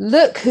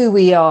 Look who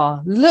we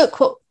are.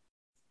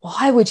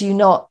 Why would you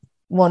not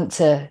want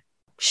to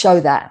show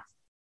that?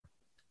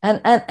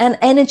 And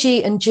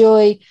energy and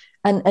joy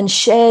and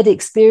shared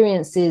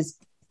experiences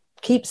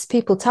keeps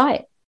people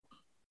tight.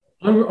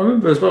 I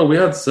remember as well, we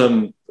had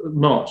some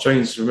Mark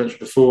James, who mentioned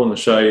before on the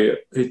show,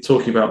 who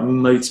talking about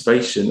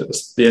motivation at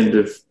the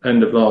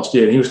end of last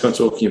year. And he was kind of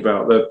talking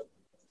about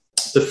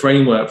the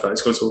framework for that.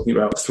 He's kind of talking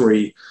about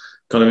three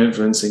kind of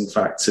influencing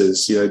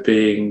factors,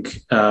 being,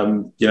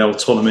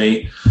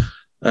 autonomy,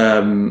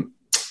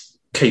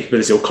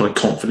 capability, or kind of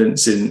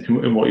confidence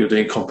in what you're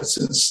doing,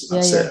 competence.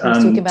 That's it. He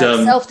was talking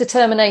about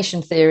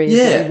self-determination theory is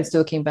what he was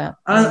talking about.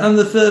 And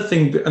the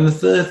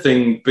third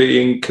thing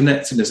being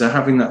connectedness and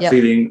having that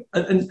feeling.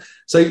 And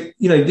so,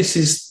 this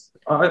is,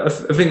 I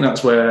think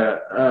that's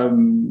where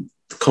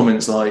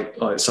comments like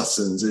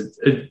Sutton's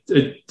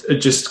are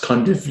just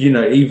kind of,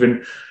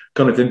 even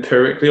kind of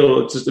empirically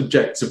or just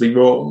objectively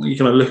wrong. You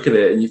kind of look at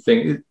it and you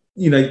think,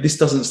 this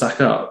doesn't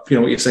stack up.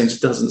 What you're saying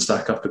just doesn't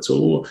stack up at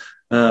all.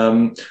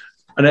 And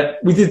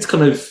we did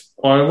kind of,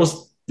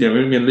 me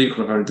and Luke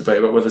kind of having a debate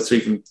about whether to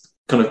even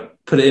kind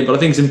of put it in, but I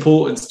think it's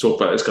important to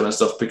talk about this kind of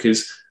stuff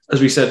because,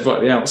 as we said right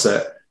at the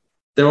outset,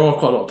 there are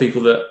quite a lot of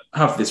people that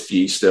have this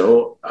view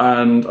still,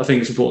 and I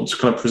think it's important to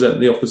kind of present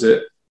the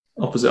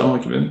opposite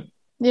argument.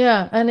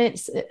 Yeah, and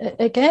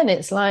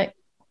it's like,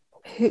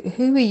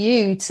 who are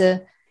you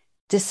to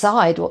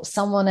decide what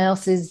someone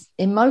else's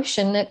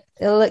emotional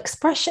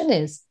expression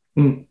is?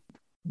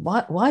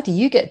 Why do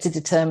you get to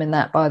determine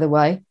that, by the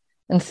way,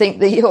 and think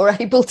that you're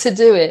able to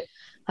do it?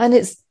 And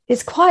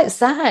it's quite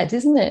sad,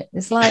 isn't it?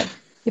 It's like,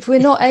 if we're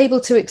not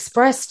able to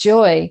express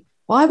joy,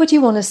 why would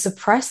you want to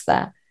suppress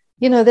that?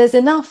 There's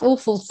enough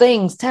awful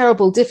things,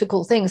 terrible,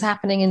 difficult things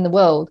happening in the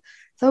world.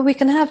 So we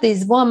can have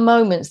these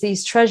moments,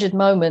 these treasured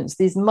moments,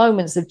 these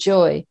moments of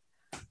joy.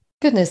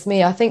 Goodness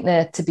me, I think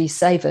they're to be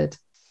savoured.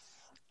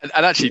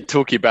 And actually,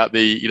 talking about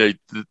the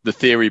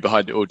theory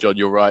behind it all, John,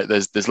 you're right.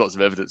 There's lots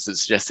of evidence that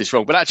suggests it's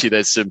wrong, but actually,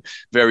 there's some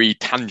very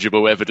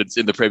tangible evidence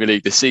in the Premier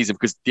League this season,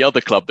 because the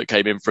other club that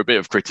came in for a bit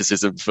of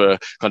criticism for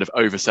kind of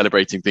over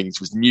celebrating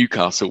things was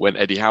Newcastle when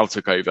Eddie Howe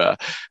took over,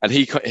 and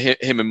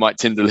him and Mike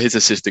Tyndall, his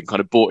assistant, kind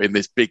of brought in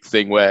this big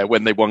thing where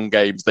when they won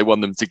games, they won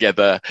them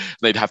together. And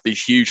they'd have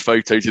these huge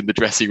photos in the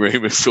dressing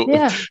room of sort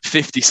of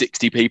 50,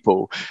 60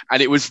 people,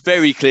 and it was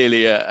very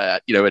clearly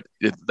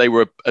they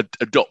were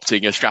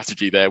adopting a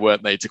strategy there,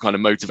 weren't they, to kind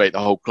of motivate the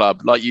whole club.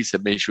 Like you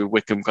said, Misha, with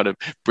Wickham kind of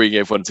bring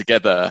everyone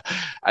together,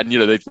 and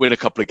they'd win a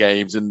couple of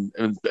games and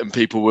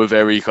people were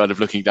very kind of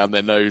looking down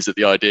their nose at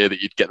the idea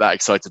that you'd get that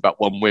excited about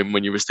one win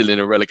when you were still in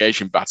a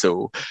relegation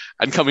battle,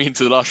 and coming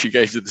into the last few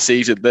games of the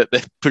season they're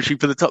pushing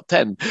for the top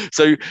 10.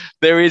 So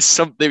there is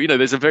something,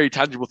 there's a very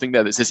tangible thing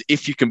there that says,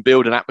 if you can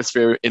build an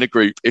atmosphere in a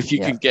group, if you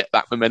can get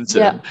that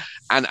momentum,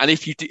 and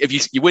if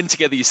you win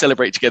together, you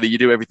celebrate together, you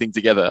do everything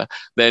together,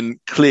 then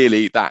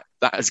clearly that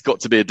has got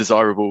to be a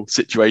desirable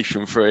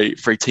situation for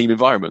a team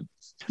environment.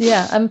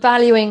 Yeah, and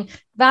valuing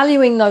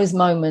those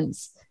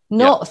moments,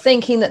 not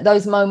thinking that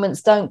those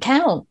moments don't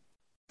count.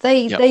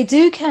 They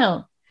do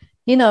count,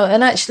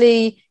 and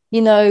actually,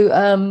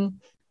 Matt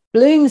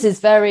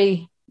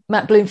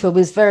Bloomfield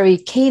was very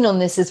keen on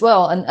this as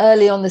well. And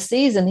early on the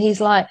season,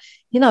 he's like,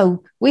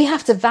 we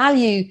have to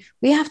value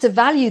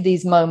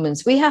these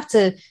moments. We have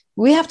to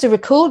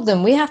record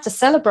them. We have to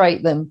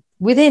celebrate them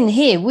within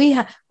here. We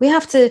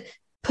have to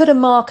put a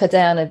marker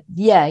down of,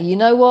 you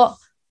know what?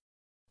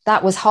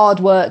 That was hard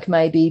work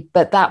maybe,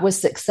 but that was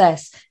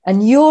success.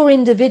 And your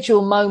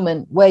individual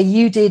moment where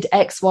you did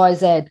X, Y,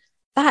 Z,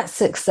 that's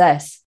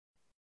success.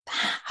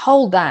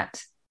 Hold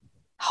that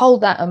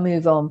and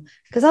move on.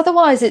 Because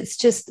otherwise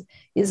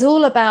it's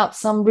all about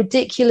some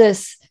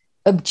ridiculous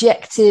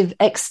objective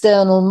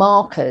external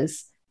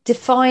markers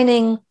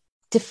defining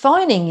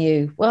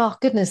you. Well,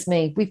 goodness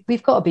me,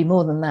 we've got to be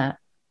more than that.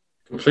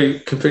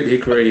 Completely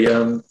agree.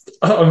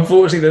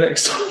 Unfortunately, the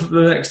next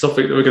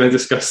topic that we're going to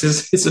discuss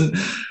isn't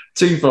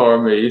too far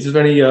removed. If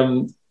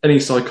any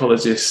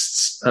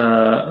psychologists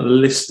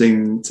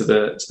listening to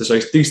the show,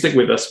 do stick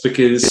with us,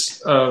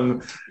 because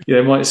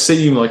it might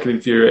seem like an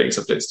infuriating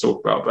subject to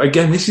talk about. But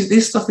again,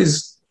 this stuff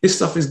is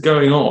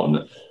going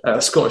on at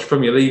a Scottish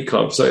Premier League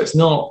club, so it's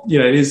not.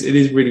 It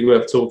is really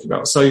worth talking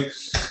about. So.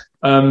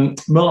 Mark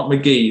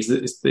McGee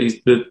is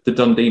the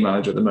Dundee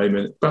manager at the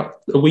moment.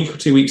 About a week or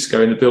 2 weeks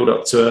ago, in the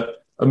build-up to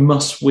a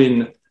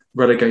must-win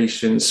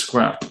relegation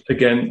scrap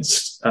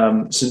against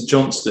St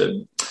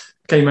Johnstone,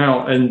 came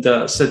out and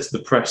said to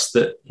the press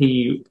that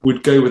he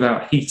would go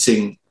without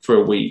heating for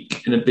a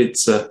week in a bid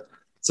to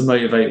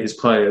motivate his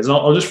players. And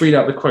I'll just read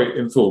out the quote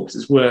in full,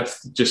 because it's worth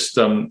just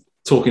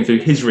talking through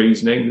his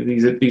reasoning.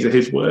 These are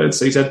his words.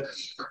 So he said,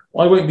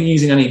 "I won't be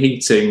using any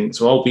heating,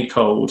 so I'll be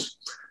cold.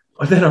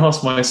 I then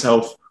asked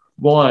myself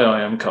why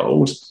I am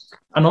cold,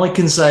 and I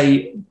can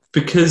say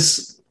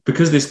because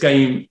this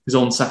game is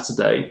on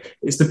Saturday,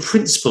 it's the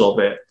principle of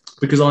it,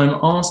 because I'm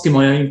asking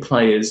my own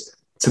players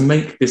to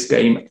make this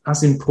game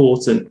as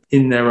important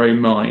in their own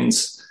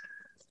minds."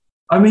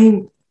 I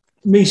mean,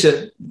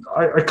 Misha,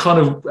 I kind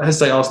of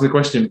hesitate asking the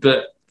question,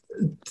 but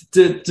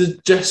do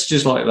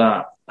gestures like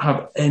that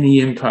have any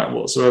impact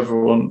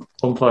whatsoever on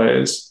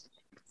players?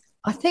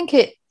 I think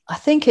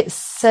it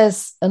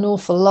says an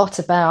awful lot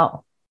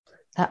about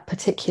that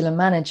particular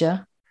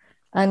manager.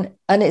 And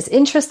it's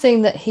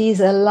interesting that he's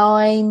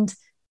aligned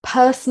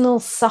personal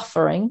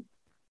suffering,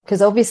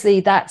 because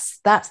obviously that's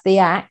the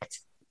act,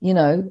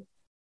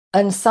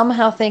 and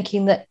somehow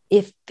thinking that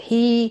if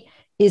he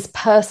is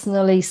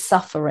personally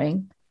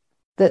suffering,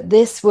 that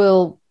this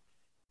will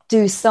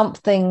do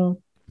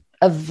something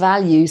of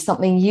value,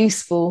 something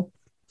useful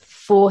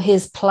for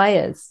his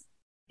players.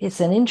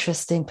 It's an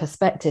interesting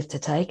perspective to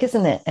take,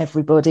 isn't it,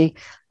 everybody?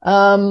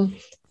 For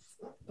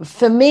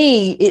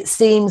me, it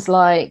seems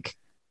like,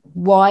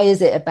 why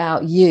is it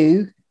about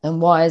you and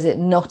why is it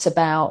not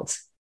about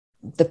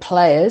the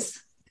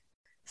players?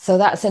 So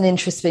that's an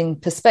interesting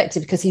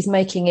perspective, because he's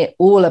making it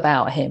all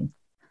about him.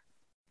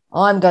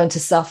 I'm going to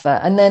suffer.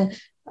 And then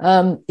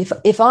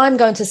if I'm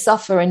going to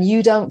suffer and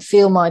you don't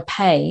feel my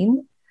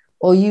pain,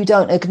 or you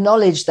don't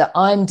acknowledge that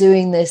I'm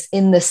doing this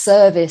in the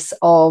service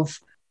of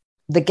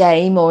the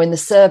game or in the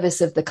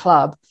service of the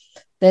club,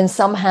 then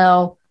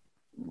somehow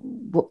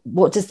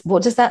what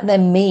does that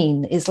then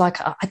mean? Is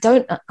like, I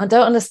don't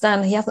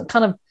understand. He hasn't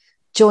kind of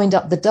joined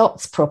up the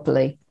dots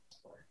properly.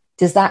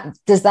 Does that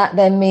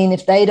then mean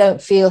if they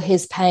don't feel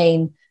his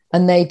pain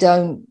and they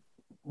don't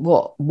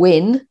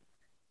win,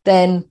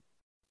 then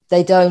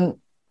they don't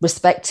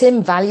respect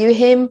him, value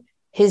him?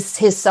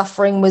 His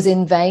suffering was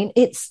in vain.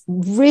 It's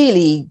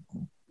really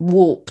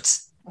warped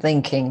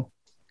thinking.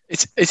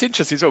 It's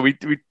interesting as well. We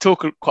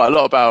talk quite a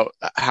lot about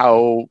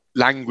how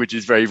language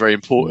is very, very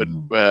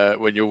important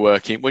when you're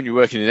working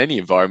in any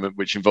environment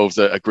which involves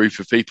a group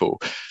of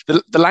people.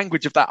 The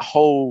language of that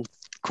whole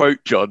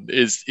quote, John,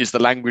 is the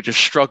language of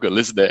struggle,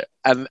 isn't it?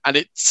 And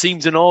it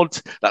seems an odd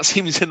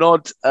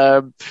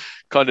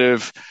kind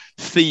of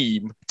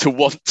theme to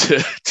want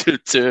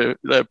to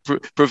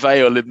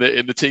prevail in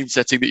the team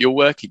setting that you're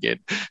working in.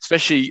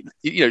 Especially,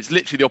 it's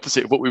literally the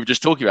opposite of what we were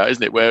just talking about,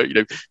 isn't it? Where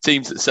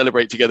teams that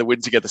celebrate together,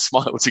 win together,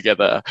 smile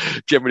together,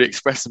 generally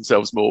express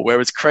themselves more.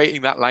 Whereas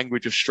creating that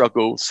language of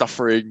struggle,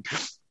 suffering,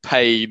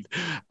 pain,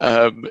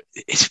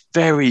 it's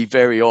very,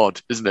 very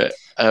odd, isn't it?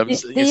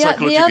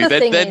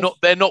 Psychologically,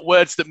 they're not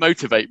words that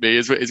motivate me,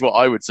 is what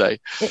I would say.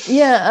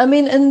 Yeah, I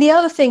mean, and the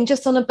other thing,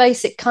 just on a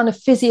basic kind of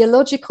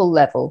physiological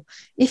level,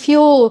 if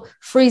you're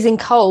freezing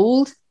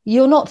cold,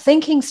 you're not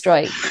thinking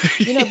straight,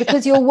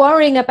 because you're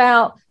worrying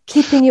about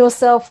keeping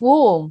yourself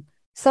warm.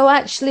 So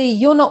actually,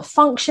 you're not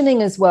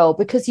functioning as well,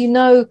 because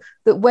that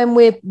when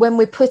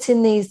we're put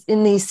in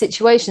these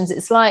situations,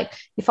 it's like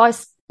if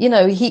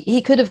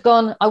he could have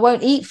gone, I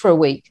won't eat for a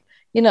week.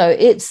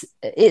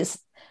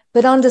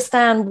 But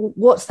understand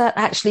what's that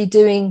actually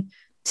doing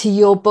to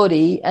your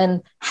body,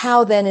 and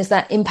how then is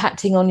that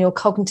impacting on your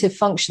cognitive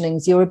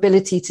functionings, your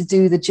ability to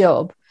do the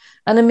job.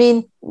 And I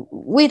mean,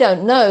 we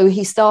don't know.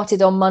 He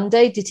started on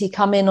Monday. Did he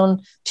come in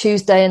on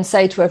Tuesday and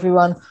say to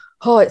everyone,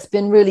 oh, it's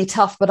been really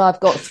tough, but I've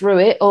got through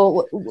it?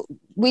 Or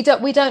we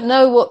don't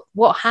know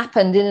what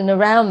happened in and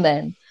around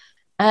then.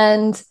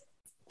 And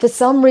for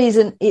some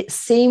reason, it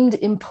seemed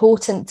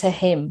important to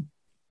him.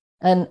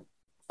 And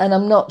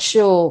I'm not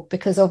sure,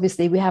 because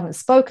obviously we haven't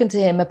spoken to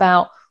him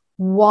about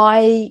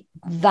why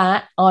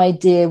that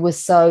idea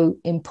was so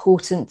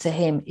important to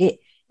him.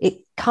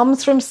 It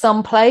comes from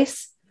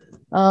someplace.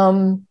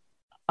 I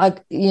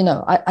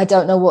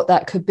don't know what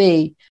that could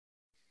be,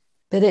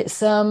 but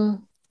it's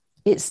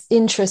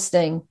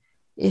interesting.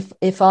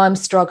 If I'm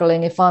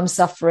struggling, if I'm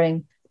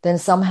suffering, then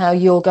somehow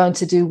you're going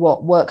to do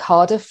what? Work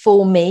harder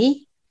for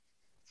me?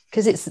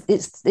 Because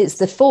it's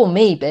the for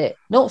me bit,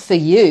 not for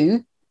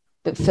you,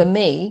 but for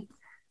me.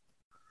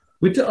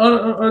 I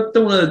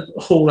don't want to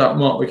haul out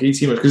Mark McGee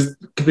too much,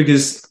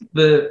 because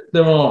there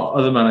are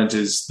other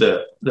managers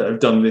that have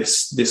done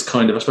this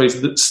kind of, I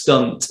suppose that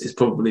stunt is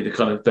probably the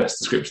kind of best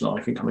description that I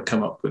can kind of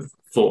come up with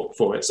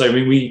for it. So I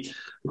mean, we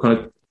were kind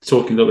of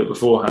talking a little bit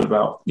beforehand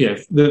about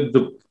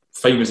the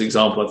famous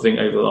example, I think,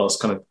 over the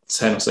last kind of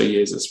 10 or so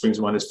years that springs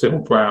to mind is Phil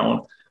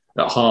Brown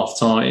at half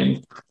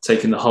time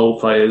taking the whole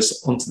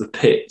players onto the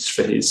pitch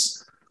for his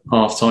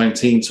half-time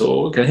team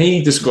talk, and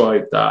he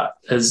described it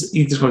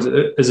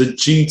as a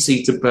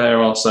duty to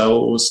bear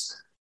ourselves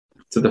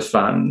to the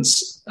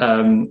fans.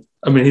 I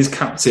mean, his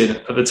captain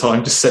at the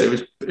time just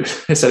said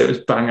it was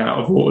bang out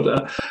of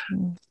order.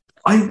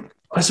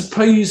 I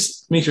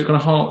suppose, Misha, kind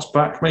of harks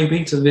back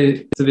maybe to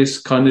this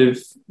kind of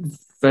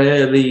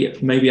fairly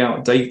maybe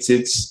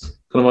outdated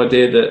kind of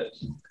idea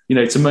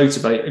that to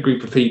motivate a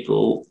group of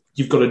people,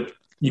 you've got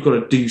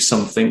to do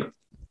something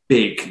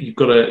big. You've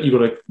got to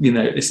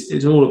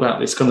it's all about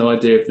this kind of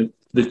idea of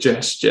the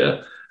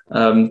gesture.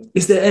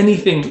 Is there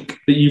anything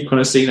that you've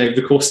kind of seen over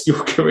the course of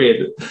your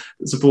career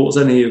that supports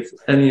any of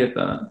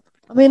that?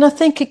 I mean, I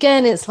think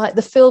again, it's like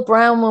the Phil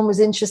Brown one was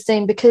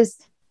interesting because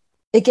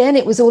again,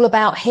 it was all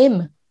about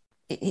him.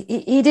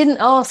 He didn't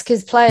ask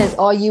his players,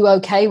 "Are you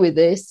okay with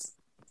this?"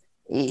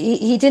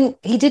 He didn't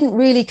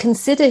really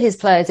consider his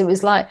players. It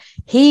was like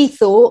he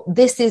thought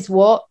this is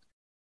what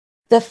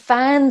the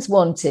fans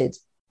wanted.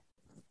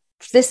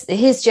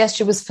 his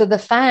gesture was for the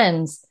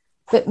fans.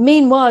 But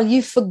meanwhile,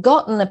 you've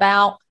forgotten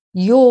about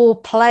your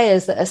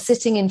players that are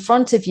sitting in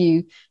front of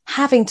you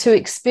having to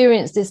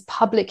experience this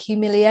public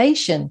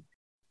humiliation.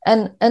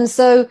 And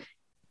so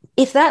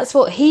if that's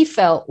what he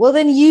felt, well,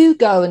 then you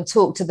go and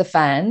talk to the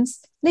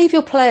fans, leave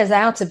your players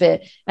out of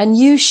it, and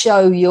you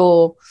show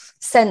your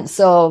sense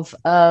of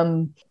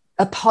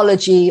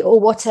apology or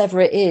whatever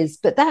it is.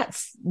 But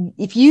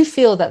if you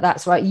feel that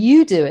that's right,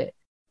 you do it.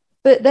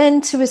 But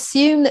then to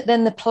assume that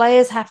then the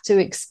players have to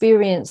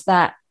experience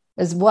that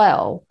as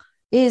well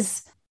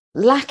is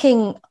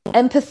lacking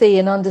empathy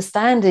and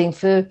understanding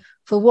for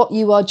what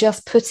you are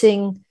just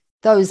putting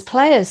those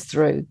players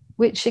through,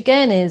 which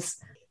again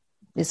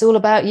it's all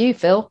about you,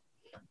 Phil.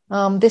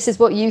 This is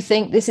what you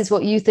think. This is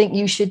what you think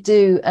you should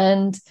do,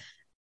 and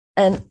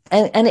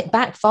it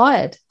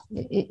backfired.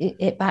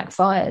 It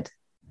backfired.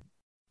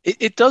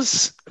 It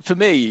does for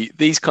me.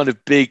 These kind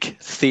of big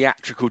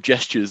theatrical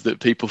gestures that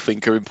people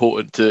think are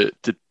important to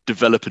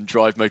develop and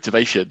drive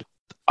motivation,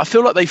 I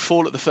feel like they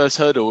fall at the first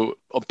hurdle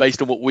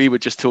based on what we were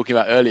just talking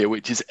about earlier,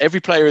 which is every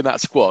player in that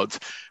squad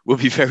will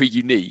be very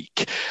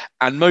unique.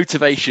 And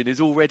motivation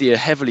is already a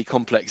heavily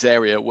complex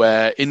area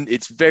where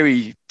it's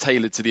very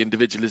tailored to the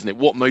individual, isn't it?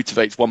 What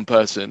motivates one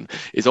person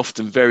is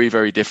often very,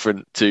 very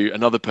different to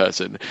another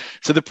person.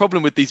 So the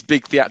problem with these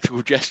big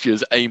theatrical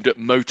gestures aimed at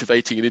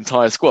motivating an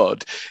entire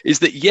squad is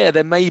that, yeah,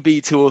 there may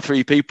be 2 or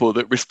 3 people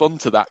that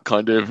respond to that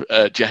kind of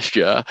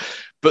gesture,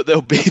 but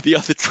there'll be the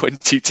other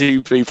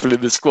 22 people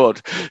in the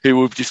squad who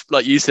will just,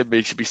 like you said,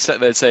 should be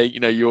sitting there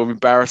saying, you're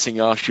embarrassing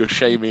us, you're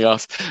shaming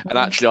us, and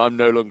actually I'm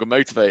no longer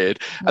motivated.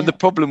 Yeah. And the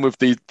problem with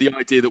the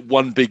idea that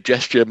one big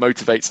gesture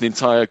motivates an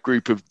entire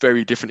group of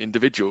very different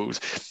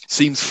individuals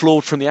seems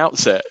flawed from the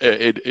outset,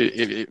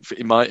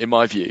 in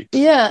my view.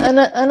 Yeah,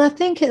 and I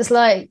think it's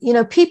like,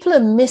 people are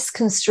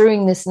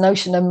misconstruing this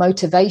notion of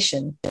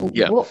motivation.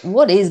 Yeah.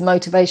 What is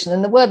motivation?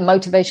 And the word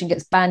motivation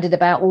gets bandied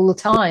about all the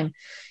time.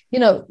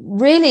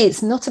 Really,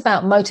 it's not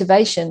about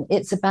motivation.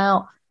 It's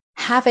about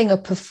having a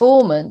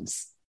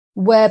performance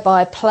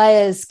whereby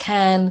players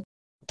can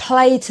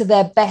play to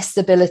their best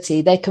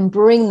ability. They can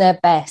bring their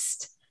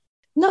best.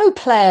 No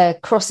player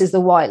crosses the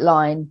white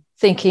line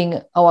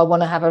thinking, oh, I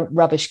want to have a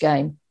rubbish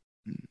game.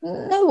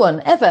 No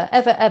one, ever,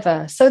 ever,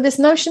 ever. So this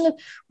notion of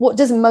what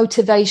does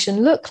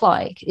motivation look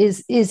like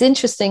is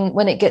interesting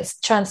when it gets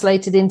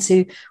translated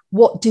into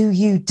what do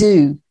you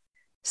do?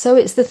 So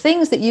it's the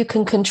things that you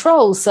can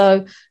control.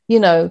 So,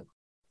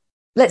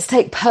 let's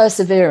take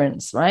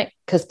perseverance, right?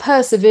 Because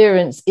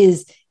perseverance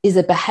is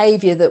a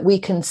behavior that we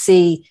can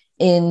see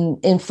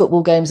in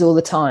football games all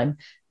the time.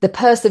 The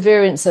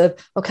perseverance of,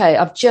 okay,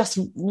 I've just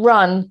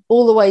run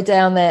all the way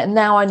down there and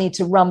now I need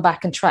to run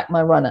back and track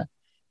my runner.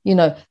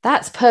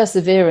 That's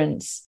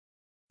perseverance.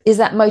 Is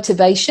that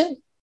motivation?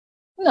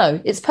 No,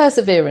 it's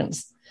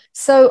perseverance.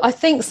 So I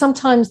think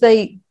sometimes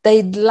they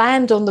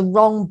land on the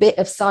wrong bit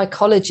of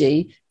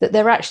psychology that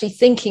they're actually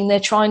thinking they're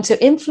trying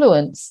to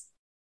influence.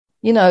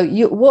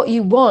 What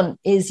you want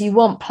is you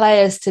want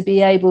players to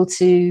be able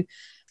to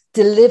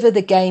deliver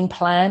the game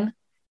plan,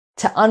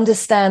 to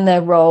understand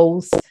their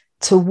roles,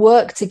 to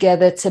work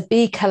together, to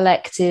be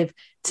collective,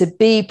 to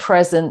be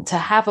present, to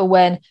have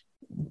awareness.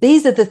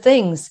 These are the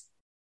things.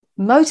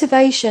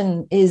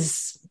 Motivation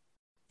is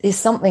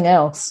something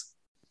else.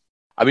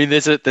 I mean,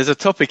 there's a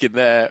topic in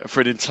there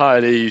for an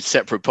entirely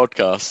separate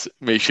podcast,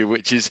 Misha,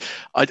 which is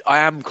I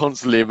am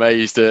constantly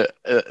amazed at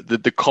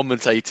the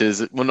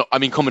commentators. Well,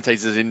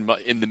 commentators in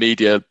the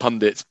media,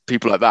 pundits,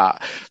 people like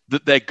that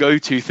their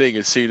go-to thing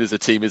as soon as a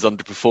team is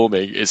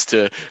underperforming is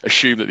to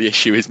assume that the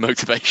issue is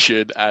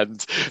motivation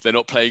and they're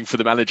not playing for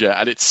the manager.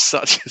 And it's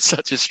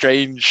such a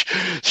strange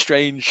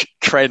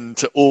trend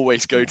to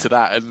always go to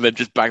that and then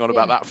just bang on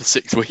about that for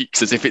 6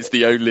 weeks as if it's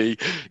the only.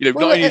 Not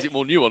only is it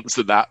more nuanced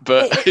than that,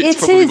 but it's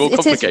probably more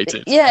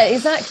complicated. Yeah,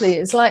 exactly.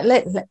 It's like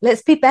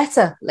let's be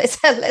better.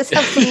 Let's have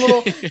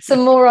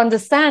some more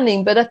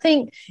understanding. But I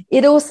think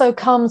it also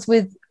comes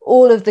with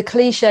all of the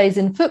cliches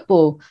in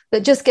football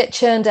that just get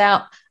churned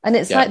out, and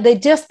it's like they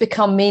just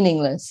become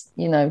meaningless,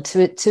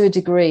 to a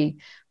degree.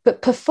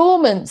 But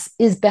performance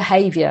is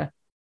behavior.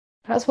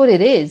 That's what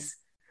it is.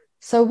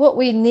 So what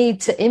we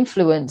need to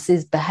influence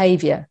is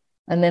behavior,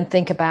 and then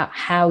think about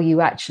how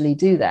you actually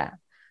do that.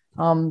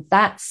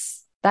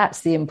 That's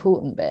the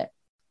important bit.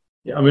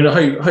 Yeah, I mean,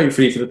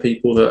 hopefully for the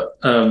people that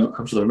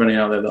I'm sure there are many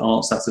out there that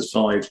aren't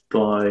satisfied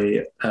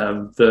by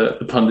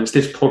the pundits,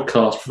 this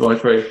podcast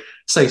provides very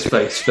safe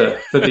space for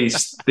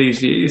these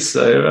views.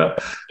 So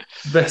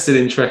vested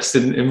interest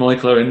in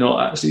Michael Owen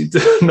not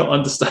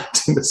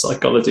understanding the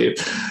psychology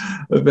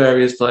of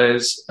various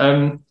players.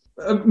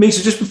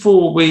 Misha, just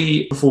before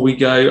we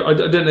go, I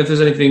don't know if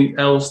there's anything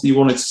else that you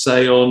wanted to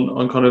say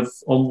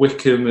on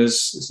Wycombe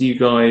as you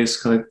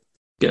guys kind of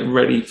get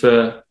ready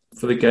for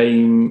the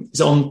game. Is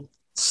it on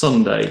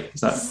Sunday?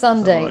 Is that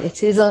Sunday?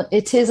 Right?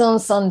 It is on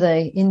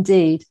Sunday,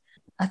 indeed.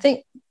 I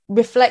think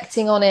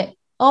reflecting on it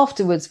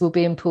afterwards will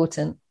be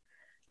important.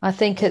 I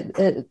think at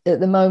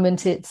the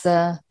moment it's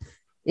a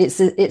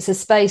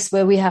space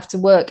where we have to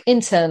work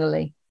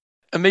internally.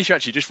 And Misha,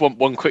 actually, just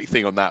one quick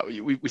thing on that.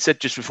 We said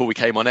just before we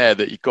came on air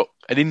that you've got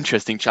an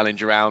interesting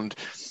challenge around,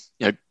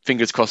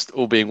 fingers crossed,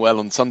 all being well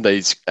on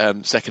Sunday's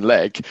second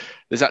leg.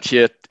 There's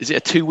actually is it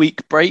a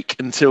 2-week break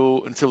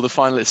until the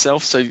final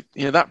itself? So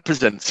that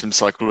presents some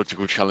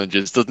psychological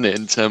challenges, doesn't it,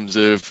 in terms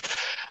of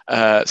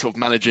sort of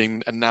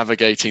managing and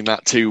navigating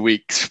that 2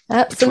 weeks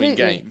between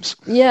games?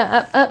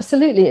 Yeah,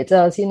 absolutely, it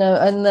does.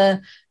 And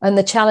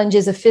the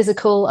challenges are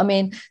physical. I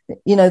mean,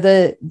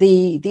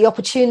 the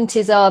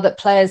opportunities are that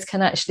players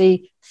can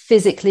actually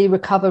physically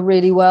recover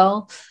really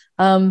well.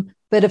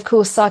 But of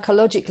course,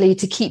 psychologically,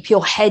 to keep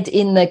your head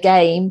in the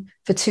game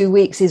for 2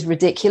 weeks is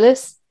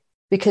ridiculous,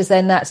 because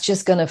then that's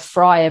just going to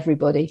fry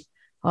everybody.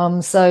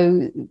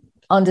 So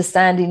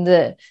understanding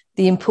the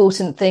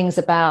important things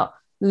about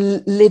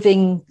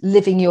living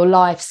your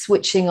life,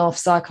 switching off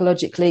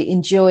psychologically,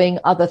 enjoying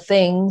other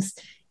things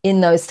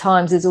in those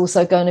times is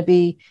also going to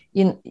be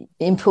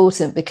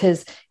important,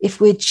 because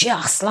if we're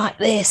just like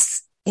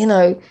this,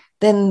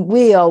 then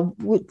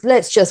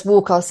let's just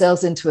walk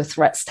ourselves into a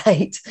threat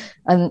state.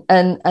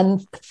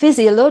 And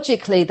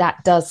physiologically,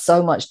 that does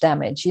so much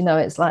damage.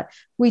 It's like,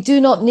 we do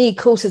not need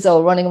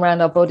cortisol running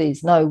around our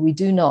bodies. No, we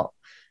do not,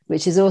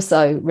 which is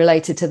also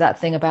related to that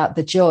thing about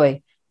the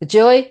joy,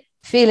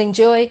 feeling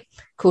joy,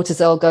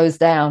 cortisol goes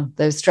down.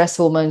 Those stress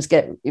hormones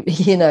get,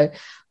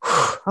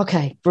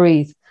 okay,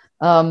 breathe.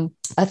 I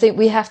think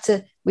we have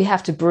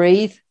to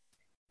breathe.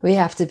 We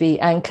have to be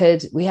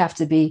anchored. We have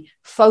to be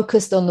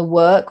focused on the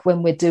work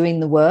when we're doing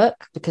the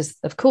work, because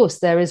of course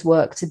there is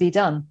work to be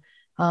done.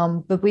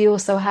 But we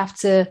also have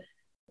to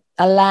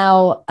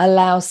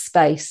allow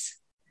space.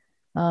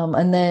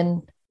 And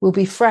then we'll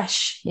be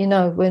fresh, and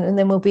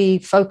then we'll be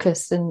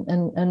focused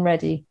and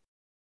ready.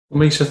 Well,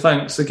 Misha,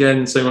 thanks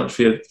again so much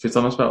for your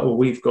time. That's about all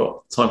we've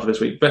got time for this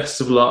week.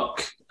 Best of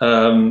luck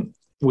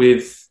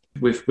with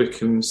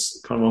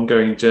Wycombe's kind of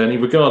ongoing journey,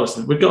 regardless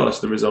of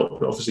the result.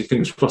 But obviously,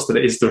 fingers crossed that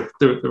it is the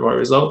right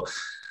result.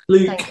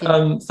 Luke,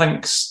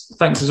 thanks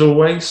as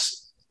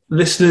always.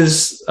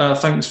 Listeners,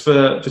 thanks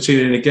for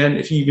tuning in again.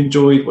 If you've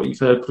enjoyed what you've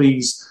heard,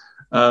 please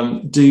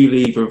do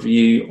leave a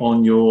review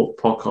on your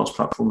podcast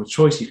platform of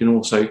choice. You can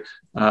also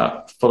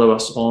follow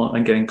us on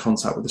and get in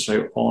contact with the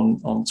show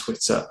on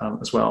Twitter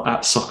as well,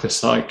 at Soccer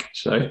Psych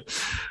Show.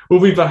 We'll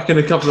be back in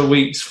a couple of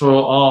weeks for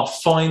our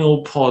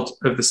final pod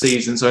of the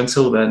season. So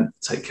until then,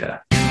 take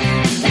care.